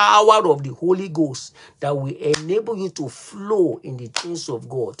power of the Holy Ghost that will enable you to flow in the things of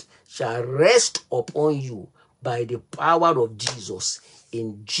God shall rest upon you by the power of Jesus.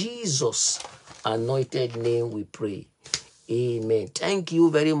 In Jesus' anointed name we pray. Amen. Thank you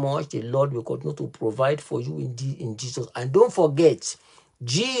very much. The Lord will continue to provide for you in Jesus. And don't forget,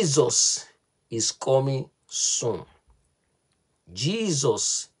 Jesus is coming soon.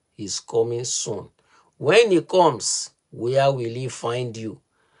 Jesus is coming soon. When he comes, where will he find you?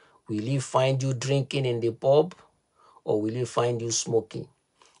 Will he find you drinking in the pub? Or will he find you smoking?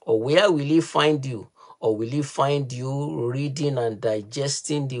 Or where will he find you? Or will he find you reading and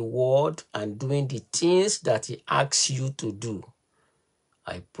digesting the word and doing the things that he asks you to do?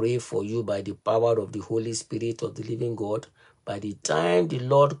 I pray for you by the power of the Holy Spirit of the living God. By the time the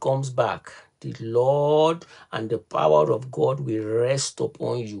Lord comes back, the Lord and the power of God will rest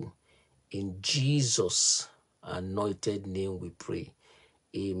upon you. In Jesus' anointed name we pray.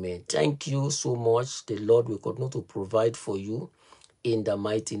 Amen. Thank you so much. The Lord will continue to provide for you in the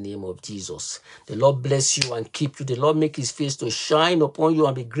mighty name of Jesus. The Lord bless you and keep you. The Lord make his face to shine upon you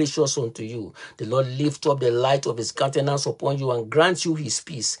and be gracious unto you. The Lord lift up the light of his countenance upon you and grant you his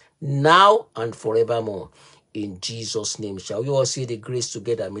peace now and forevermore. In Jesus' name. Shall we all say the grace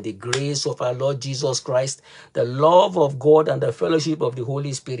together? May the grace of our Lord Jesus Christ, the love of God, and the fellowship of the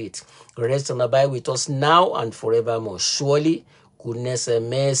Holy Spirit rest and abide with us now and forevermore. Surely, goodness and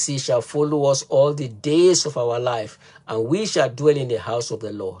mercy shall follow us all the days of our life, and we shall dwell in the house of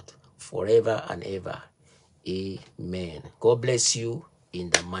the Lord forever and ever. Amen. God bless you in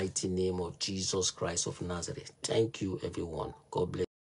the mighty name of Jesus Christ of Nazareth. Thank you, everyone. God bless.